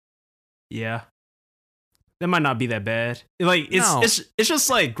mean, yeah. That might not be that bad. Like it's just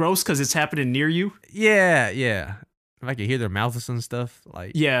like gross because it's happening near you. Yeah. If I could hear their mouths and stuff,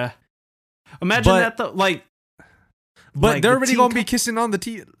 like yeah. Imagine that though, like. But they're already gonna be kissing on the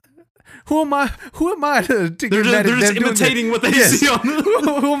tea. Who am I? Who am I to get They're mad? just, at they're just them doing that? imitating what they Yes. see on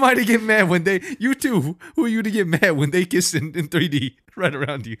Who am I to get mad when they? You too. Who are you to get mad when they kiss in 3D right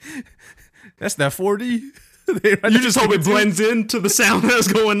around you? That's that 4D. You just hope it blends into the sound that's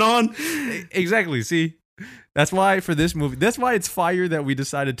going on. Exactly. See, that's why for this movie, that's why it's fire that we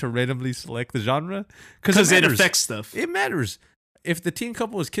decided to randomly select the genre Because it affects stuff. It matters. If the teen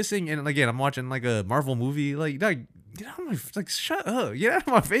couple is kissing, and again, I'm watching like a Marvel movie, like, dog, get out of my, like, shut up, get out of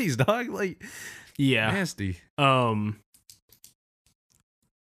my face, dog. Like, Yeah. nasty.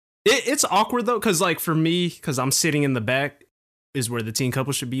 It's awkward though, because like for me, because I'm sitting in the back is where the teen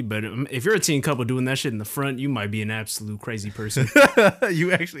couple should be. But if you're a teen couple doing that shit in the front, you might be an absolute crazy person.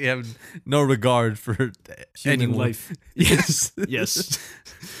 You actually have no regard for Human anyone. life. Yes. Yes.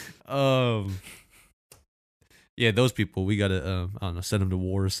 Yeah, those people, we gotta, I don't know, send them to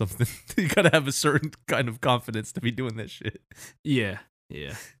war or something. You gotta have a certain kind of confidence to be doing that shit. Yeah.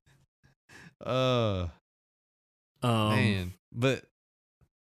 Yeah. Man, but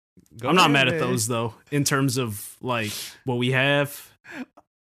I'm not mad at those though. In terms of like what we have,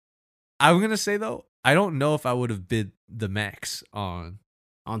 I'm gonna say though, I don't know if I would have bid the max on.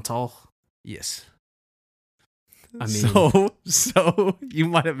 Tall. Yes. I mean, so you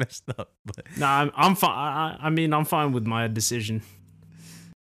might have messed up, but nah, I'm fine. I mean, I'm fine with my decision.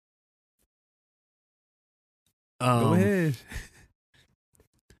 go ahead.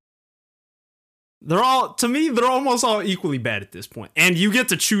 They're almost all equally bad at this point, and you get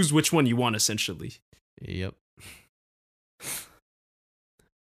to choose which one you want. Essentially, Yep.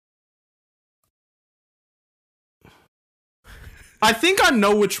 I think I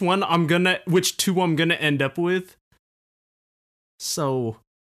know which two I'm gonna end up with. So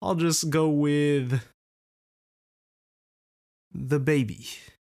I'll just go with The Baby.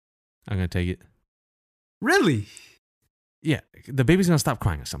 I'm gonna take it. Really? Yeah, the baby's gonna stop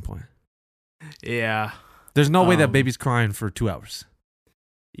crying at some point. Yeah. There's no way that baby's crying for 2 hours.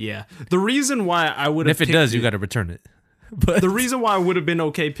 Yeah. The reason why I would And have if it does, you got to return it. But the reason why I would have been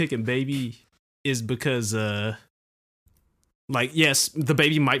okay picking Baby is because like, yes, the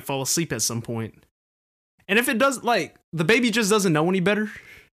baby might fall asleep at some point. And if it does, like, the baby just doesn't know any better.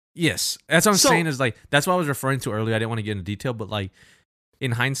 yes, that's what I'm saying. Is like that's what I was referring to earlier. I didn't want to get into detail, but like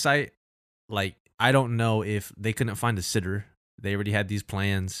in hindsight, like I don't know if they couldn't find a sitter. They already had these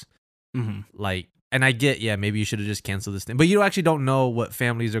plans. Mm-hmm. Like, and I get, yeah, maybe you should have just canceled this thing, but you actually don't know what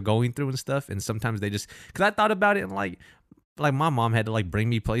families are going through and stuff. And sometimes they just, because I thought about it and like my mom had to like bring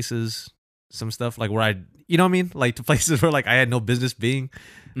me places, some stuff like where you know what I mean, like to places where like I had no business being,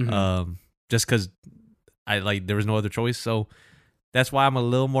 just because I like there was no other choice. So that's why I'm a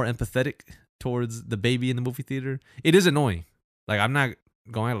little more empathetic towards the baby in the movie theater. It is annoying. Like I'm not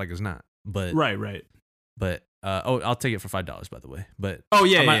going out like it's not, but Right. But I'll take it for $5 by the way. But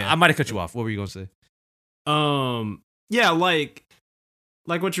I might have cut you off. What were you gonna say? Yeah, like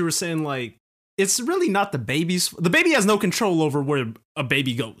what you were saying, like it's really not the baby's. The baby has no control over where a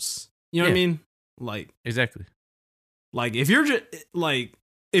baby goes. You know what I mean? Like Exactly. Like if you're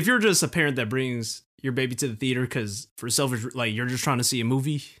just a parent that brings your baby to the theater because for selfish, like you're just trying to see a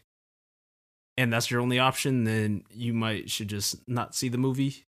movie, and that's your only option, then you should just not see the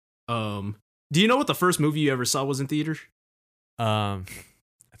movie. Do you know what the first movie you ever saw was in theater? I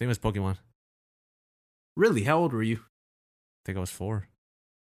think it was Pokemon. Really? How old were you? I think I was 4.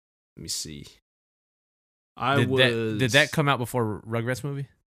 Let me see. Did that come out before Rugrats movie?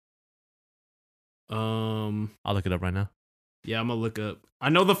 I'll look it up right now. Yeah, I'm gonna look up. I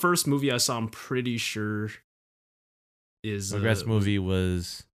know the first movie I saw, I'm pretty sure is Rugrats movie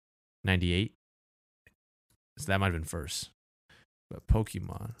was 98. So that might have been first. But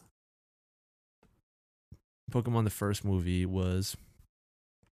Pokemon, the first movie was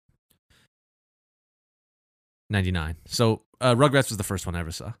 99. So Rugrats was the first one I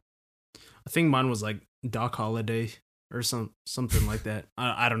ever saw. I think mine was like Doc Holliday or something like that.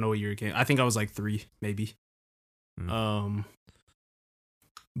 I don't know what year it came. I think I was like 3, maybe.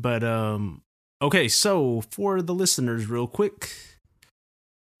 Okay, so for the listeners, real quick,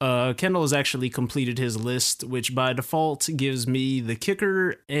 Kendall has actually completed his list, which by default gives me the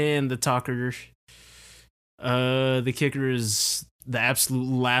kicker and the talker. The kicker is the absolute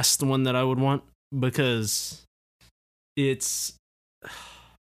last one that I would want because it's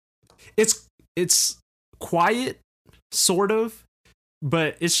quiet, sort of,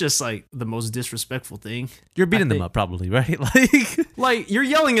 but it's just like the most disrespectful thing. You're beating them up, probably, right? Like you're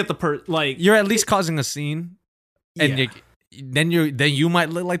yelling at the like you're at least causing a scene, and then you might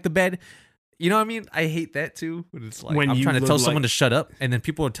look like the bad. You know what I mean? I hate that too. When it's like When I'm you trying to tell look someone like- to shut up, and then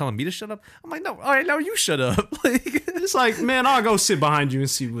people are telling me to shut up. I'm like, no, all right, now you shut up. Like, It's like, man, I'll go sit behind you and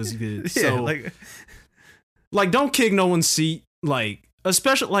see what's good. yeah, So like don't kick no one's seat. Like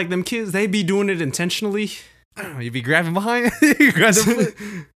especially like them kids, they be doing it intentionally. you be grabbing behind. You grab the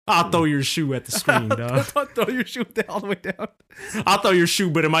foot. I'll throw your shoe at the screen, dog. Don't throw your shoe all the way down. I'll throw your shoe,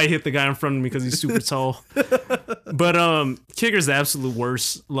 but it might hit the guy in front of me because he's super tall. But kicker's the absolute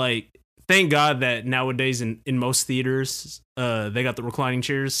worst. Like, thank God that nowadays in most theaters, they got the reclining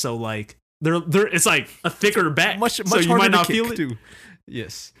chairs. So like they're it's like a thicker back, Much so harder you might to not kick feel it. too.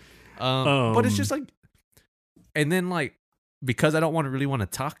 Yes. But it's just like, and then like because I don't really want to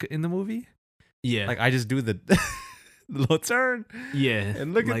talk in the movie, Yeah, like I just do the little turn yeah,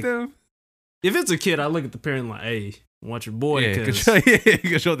 and look like, at them. If it's a kid, I look at the parent like, "Hey, watch your boy." Yeah, Cause you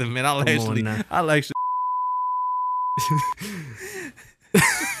can show them, man. Come on now. I'll actually.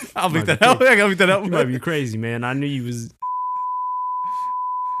 I'll Might make that be out. I gotta make that out. you might be crazy, man. I knew you was.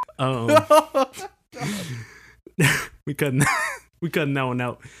 We cutting that one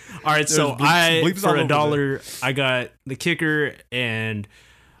out. All right, so bleeps all for over $1 I got the kicker, and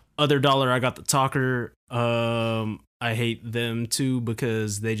other $1 I got the talker. I hate them too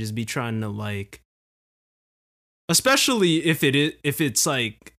because they just be trying to like, especially if it's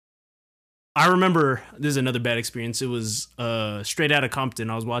like, I remember this is another bad experience. It was Straight Outta Compton.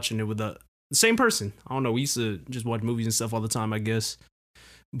 I was watching it with the same person. I don't know. We used to just watch movies and stuff all the time, I guess.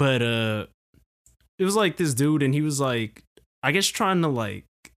 But it was like this dude, and he was like, I guess trying to like,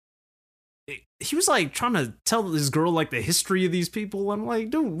 he was like trying to tell this girl like the history of these people. I'm like,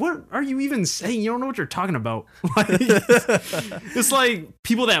 dude, what are you even saying? You don't know what you're talking about. Like, it's like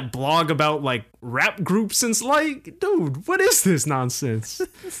people that blog about like rap groups and it's like, dude, what is this nonsense?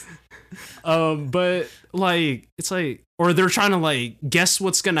 But like, it's like, or they're trying to like guess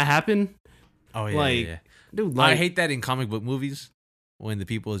what's gonna happen. Oh yeah, Like, yeah. Dude, like, I hate that in comic book movies when the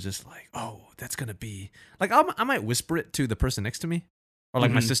people is just like, oh, that's gonna be like I might whisper it to the person next to me, or like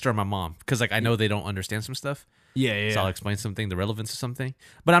my Mhm. sister or my mom, because like I know they don't understand some stuff. yeah. So I'll explain something, the relevance of something.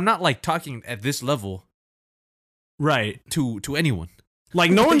 But I'm not like talking at this level Right. to anyone.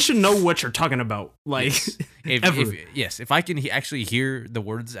 Like, no one should know what you're talking about. Like, Yes. ever. If I can actually hear the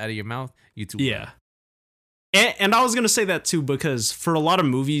words out of your mouth, you too. Yeah. And I was going to say that too, because for a lot of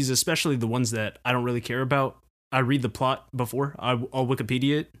movies, especially the ones that I don't really care about, I read the plot before. I'll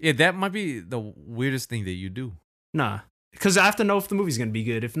Wikipedia it. Yeah, that might be the weirdest thing that you do. Nah. Because I have to know if the movie's going to be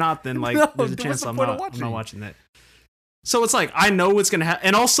good. If not, then, like, No, there's a what's chance the I'm point of not watching that. So it's like, I know what's going to happen.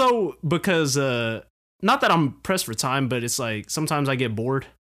 And also, because, not that I'm pressed for time, but it's like, sometimes I get bored.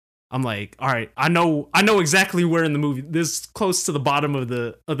 I'm like, all right, I know exactly where in the movie, this close to the bottom of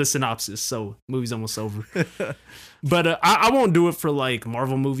the synopsis, so movie's almost over. But I won't do it for like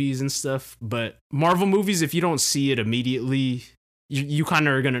Marvel movies and stuff. But Marvel movies, if you don't see it immediately, you kind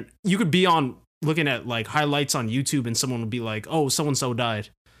of are gonna, you could be on looking at like highlights on YouTube and someone will be like, oh, so and so died.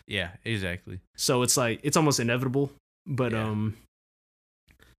 Yeah, exactly. So it's like, it's almost inevitable. But Yeah.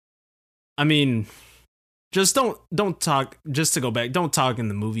 I mean, just don't talk, just to go back, don't talk in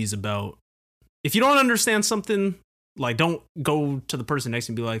the movies about, if you don't understand something, like, don't go to the person next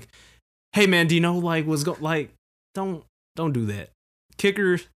to you and be like, hey man, do you know like don't do that.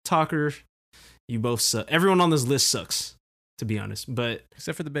 Kicker, talker, you both suck. Everyone on this list sucks, to be honest. But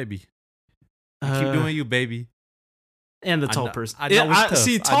Except for the baby. Keep doing you, baby. and the I tall know- person. I know it's tough.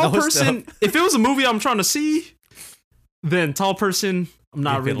 See, I tall know it's person. tough. If it was a movie I'm trying to see, then tall person, I'm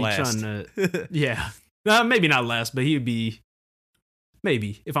not He could really last. trying to. Yeah, maybe not last, but he'd be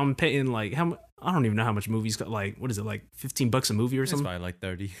maybe if I'm paying like how much. I don't even know how much movies got. Like, what is it, like $15 a movie or It's something? probably like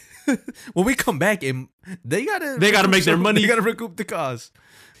 30. When we come back, they gotta make their money. They gotta recoup the cost.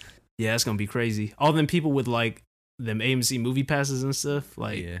 Yeah, it's gonna be crazy. All them people with like them AMC movie passes and stuff,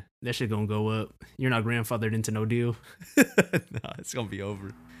 like Yeah. that shit gonna go up. You're not grandfathered into no deal. Nah, it's gonna be over.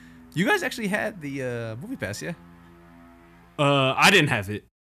 You guys actually had the movie pass, yeah? I didn't have it,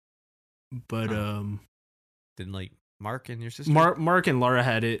 but Oh. Didn't like Mark and your sister? Mark and Laura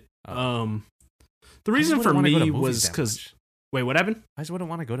had it. Oh. The I just reason wouldn't for wanna go to me movies was that because much. wait, what happened? I just wouldn't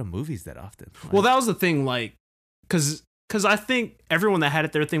want to go to movies that often. Well, that was the thing, like, because I think everyone that had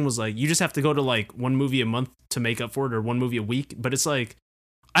it, their thing was like, you just have to go to like one movie a month to make up for it, or one movie a week. But it's like,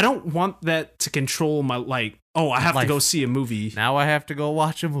 I don't want that to control my like. Oh, I have Life. to go see a movie. Now I have to go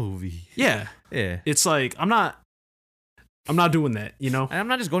watch a movie. Yeah, Yeah. it's like I'm not doing that. You know? And I'm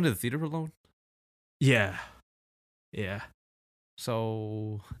not just going to the theater alone. Yeah.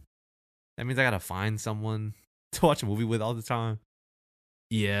 So that means I gotta find someone to watch a movie with all the time.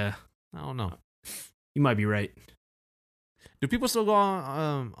 Yeah. I don't know. You might be right. Do people still go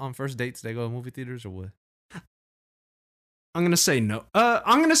on first dates? They go to movie theaters or what? I'm gonna say no.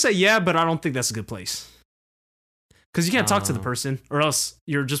 I'm gonna say yeah, but I don't think that's a good place. Because you can't talk to the person, or else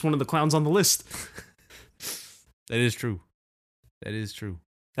you're just one of the clowns on the list. That is true. That is true.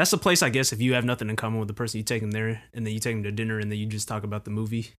 That's a place, I guess, if you have nothing in common with the person, you take them there, and then you take them to dinner, and then you just talk about the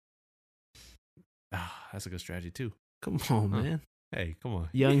movie. Ah, that's a good strategy too. Come on, man. Hey, come on,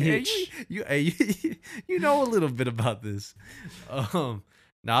 Young Hey, Hitch. you know a little bit about this. No,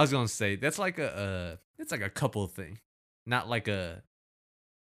 I was gonna say that's like it's like a couple thing, not like a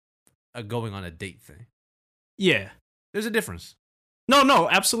going on a date thing. Yeah. There's a difference. No,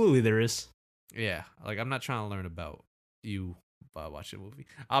 absolutely there is. Yeah, like I'm not trying to learn about you by watching a movie.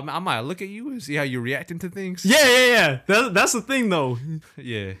 I might look at you and see how you're reacting to things. Yeah. That's the thing, though.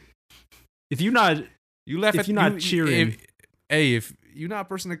 Yeah. If you're not, You laugh if at you're not cheering. If you're not a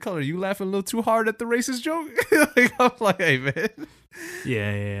person of color, you laughing a little too hard at the racist joke. Like, I'm like, hey man.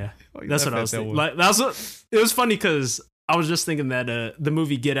 Yeah. Why you That's what laughing I at was that thinking. one? Like, that's what it was funny because I was just thinking that the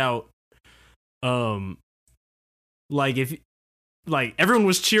movie Get Out, like if like everyone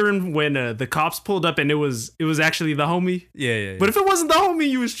was cheering when the cops pulled up and it was actually the homie. Yeah. But if it wasn't the homie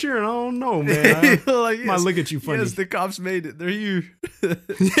you was cheering, I don't know, man. I Like, might look at you funny. Yes, the cops made it. They're here.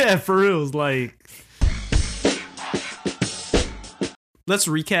 Yeah, for real. It's like, let's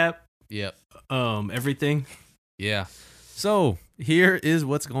recap Yep. everything. Yeah. So here is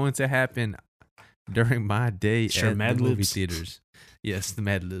what's going to happen during my day Sure, at Mad the movie Libs. theaters. Yes, the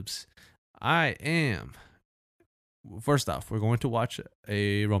Mad Libs. I am. First off, we're going to watch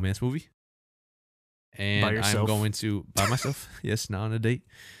a romance movie, and By I'm yourself? going to by myself. Yes, not on a date.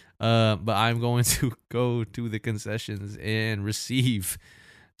 But I'm going to go to the concessions and receive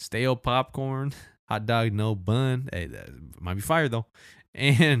stale popcorn, hot dog no bun. Hey, that might be fire though,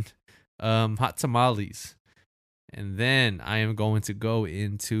 and hot tamales. And then I am going to go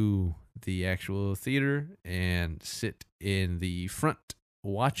into the actual theater and sit in the front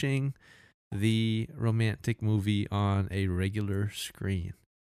watching the romantic movie on a regular screen.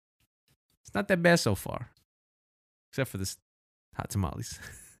 It's not that bad so far, except for this hot tamales.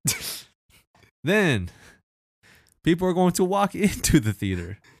 Then people are going to walk into the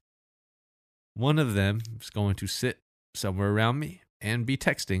theater. One of them is going to sit somewhere around me and be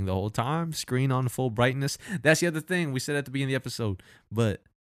texting the whole time, screen on full brightness. That's the other thing we said at the beginning of the episode. But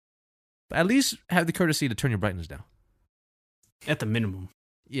at least have the courtesy to turn your brightness down. At the minimum.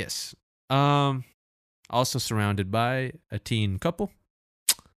 Yes. Also surrounded by a teen couple.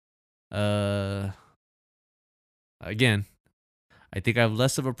 Again, I think I have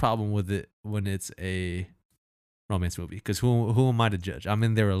less of a problem with it when it's a romance movie. Because who am I to judge? I'm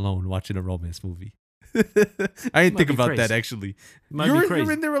in there alone watching a romance movie. I didn't Might think be about crazy. that actually. Might be crazy.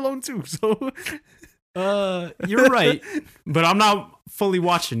 You're in there alone too, so You're right, but I'm not fully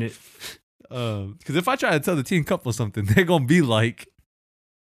watching it. because if I try to tell the teen couple something, they're gonna be like,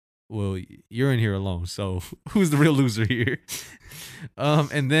 "Well, you're in here alone, so who's the real loser here?"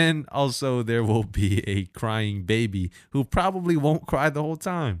 And then also there will be a crying baby who probably won't cry the whole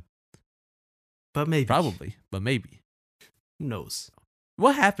time. But maybe. Probably, but maybe. Who knows?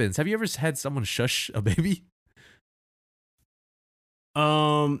 What happens? Have you ever had someone shush a baby?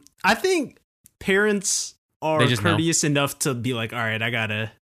 I think parents are They just know. courteous enough to be like, all right, I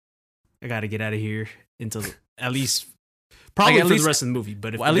gotta get out of here until at least probably Like, at for least- the rest of the movie.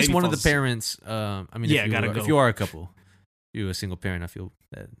 But if Well, at the least baby one of the falls- parents. I mean, Yeah, if, gotta if go. you are a couple, you're a single parent. I feel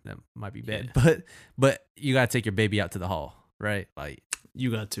that might be bad, but you gotta take your baby out to the hall, right? Like,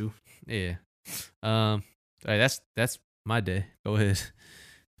 you got to. yeah. All right, that's my day. Go ahead.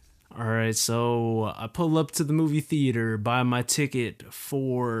 All right, so I pull up to the movie theater, buy my ticket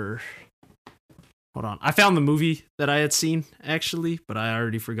for. Hold on, I found the movie that I had seen actually, but I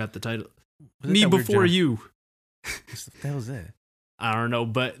already forgot the title. Was it Me that weird Before John- You. What the hell was that? I don't know,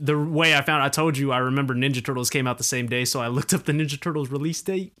 but the way I told you, I remember Ninja Turtles came out the same day, so I looked up the Ninja Turtles release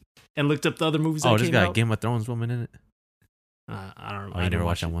date and looked up the other movies Oh, that this came got a out. Game of Thrones woman in it. I don't know. Oh, you never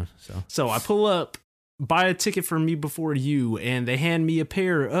watched that one, so So I pull up, buy a ticket for Me Before You, and they hand me a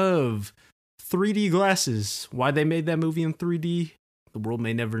pair of 3D glasses. Why they made that movie in 3D, the world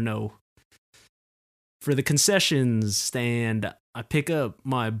may never know. For the concessions stand, I pick up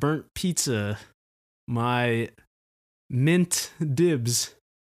my burnt pizza, my mint dibs,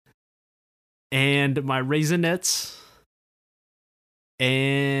 and my Raisinets,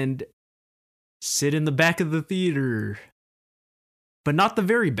 and sit in the back of the theater, but not the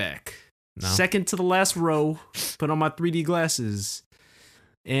very back. no. Second to the last row, put on my 3D glasses.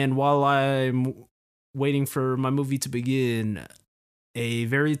 And while I'm waiting for my movie to begin, a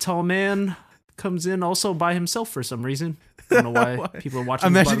very tall man comes in also by himself for some reason. I don't know why people are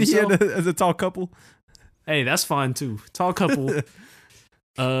watching this by Imagine he had themselves. as a tall couple. Hey, that's fine too. Tall couple.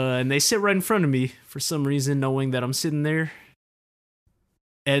 And they sit right in front of me for some reason, knowing that I'm sitting there.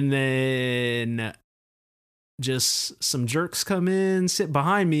 And then just some jerks come in, sit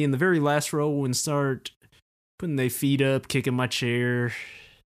behind me in the very last row, and start putting their feet up, kicking my chair.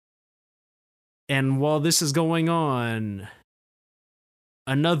 And while this is going on,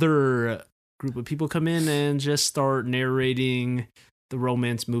 another group of people come in and just start narrating the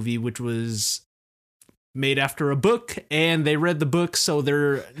romance movie, which was made after a book, and they read the book, so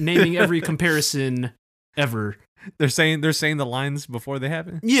they're naming every comparison ever. They're saying the lines before they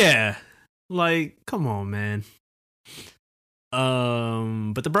happen. Yeah. Like, come on, man.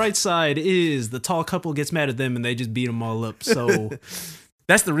 But the bright side is the tall couple gets mad at them and they just beat them all up. So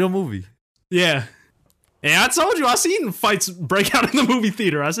That's the real movie. yeah. And I told you, I seen fights break out in the movie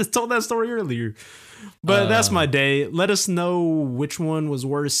theater. I just told that story earlier. But that's my day. Let us know which one was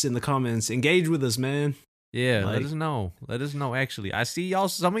worse in the comments. Engage with us, man. Yeah, Like- let us know. Let us know. Actually, I see y'all.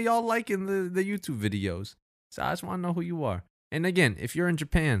 Some of y'all liking the YouTube videos, so I just want to know who you are. And again, if you're in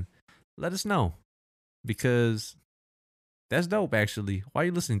Japan, let us know, because that's dope. Actually, why are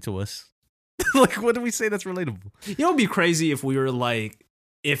you listening to us? Like, what do we say that's relatable? You know, it'd be crazy if we were like,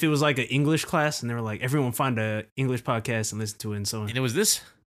 if it was like an English class and they were like, everyone find a English podcast and listen to it and so on. And it was this.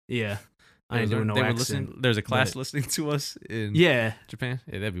 Yeah. I ain't doing no They were accent. listening. There's a class but- listening to us in Yeah. Japan.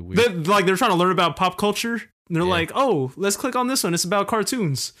 Yeah, that'd be weird. They're trying to learn about pop culture. And they're Yeah. like, oh, let's click on this one. It's about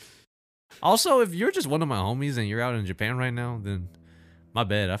cartoons. Also, if you're just one of my homies and you're out in Japan right now, then my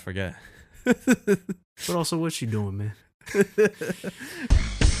bad, I forgot. But also, what you doing, man?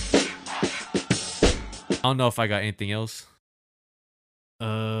 I don't know if I got anything else.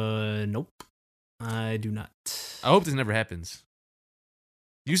 Nope. I do not. I hope this never happens.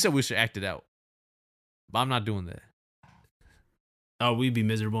 You said we should act it out, but I'm not doing that. Oh, we'd be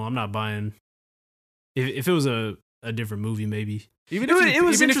miserable. I'm not buying. If it was a different movie, maybe. Even It if was- you, it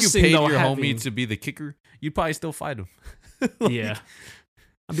was even if you interesting, paid though, your having- homie to be the kicker, you'd probably still fight him. Like- Yeah.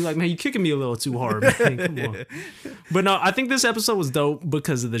 I'd be like, man, you kicking me a little too hard, man. Come on. But no, I think this episode was dope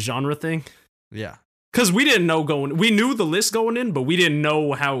because of the genre thing. Yeah. Because we didn't know we knew the list going in, but we didn't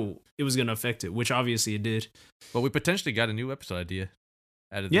know how it was going to affect it, which obviously it did. But we potentially got a new episode idea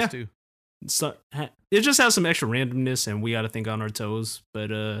out of Yeah. this too. So it just has some extra randomness, and we got to think on our toes.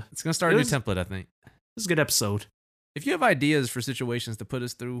 But It's gonna start It a new was- template, I think. it's a good episode. If you have ideas for situations to put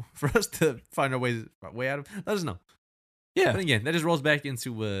us through, for us to find our way out of, let us know. Yeah. But again, that just rolls back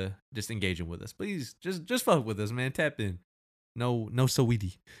into just engaging with us. Please, just fuck with us, man. Tap in. No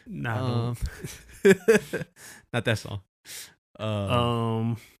sweetie. Nah. Not that song.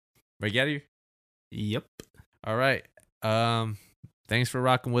 Right, get out of here. Yep. All right. Thanks for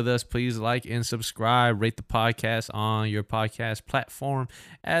rocking with us. Please like and subscribe. Rate the podcast on your podcast platform.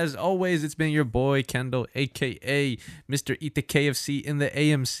 As always, it's been your boy Kendall, aka Mr. Eat the KFC in the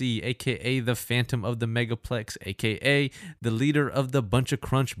AMC, aka the Phantom of the Megaplex, aka the leader of the Bunch of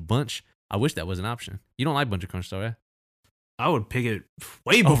Crunch bunch. I wish that was an option. You don't like Bunch of Crunch, though, right? I would pick it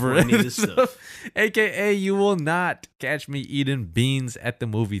way before any of this stuff. AKA, you will not catch me eating beans at the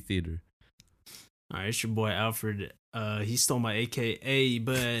movie theater. All right, it's your boy Alfred. He stole my AKA,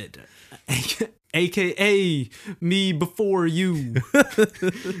 but AKA me before you.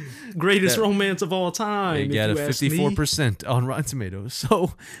 Greatest That- romance of all time. They got if a you ask me. 54% on Rotten Tomatoes.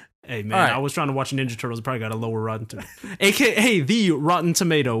 So, Hey man, All right. I was trying to watch Ninja Turtles. Probably got a lower Rotten Tomato. AKA the Rotten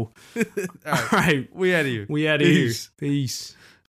Tomato. all right, All right, we out of here. we out of here. Peace. Peace.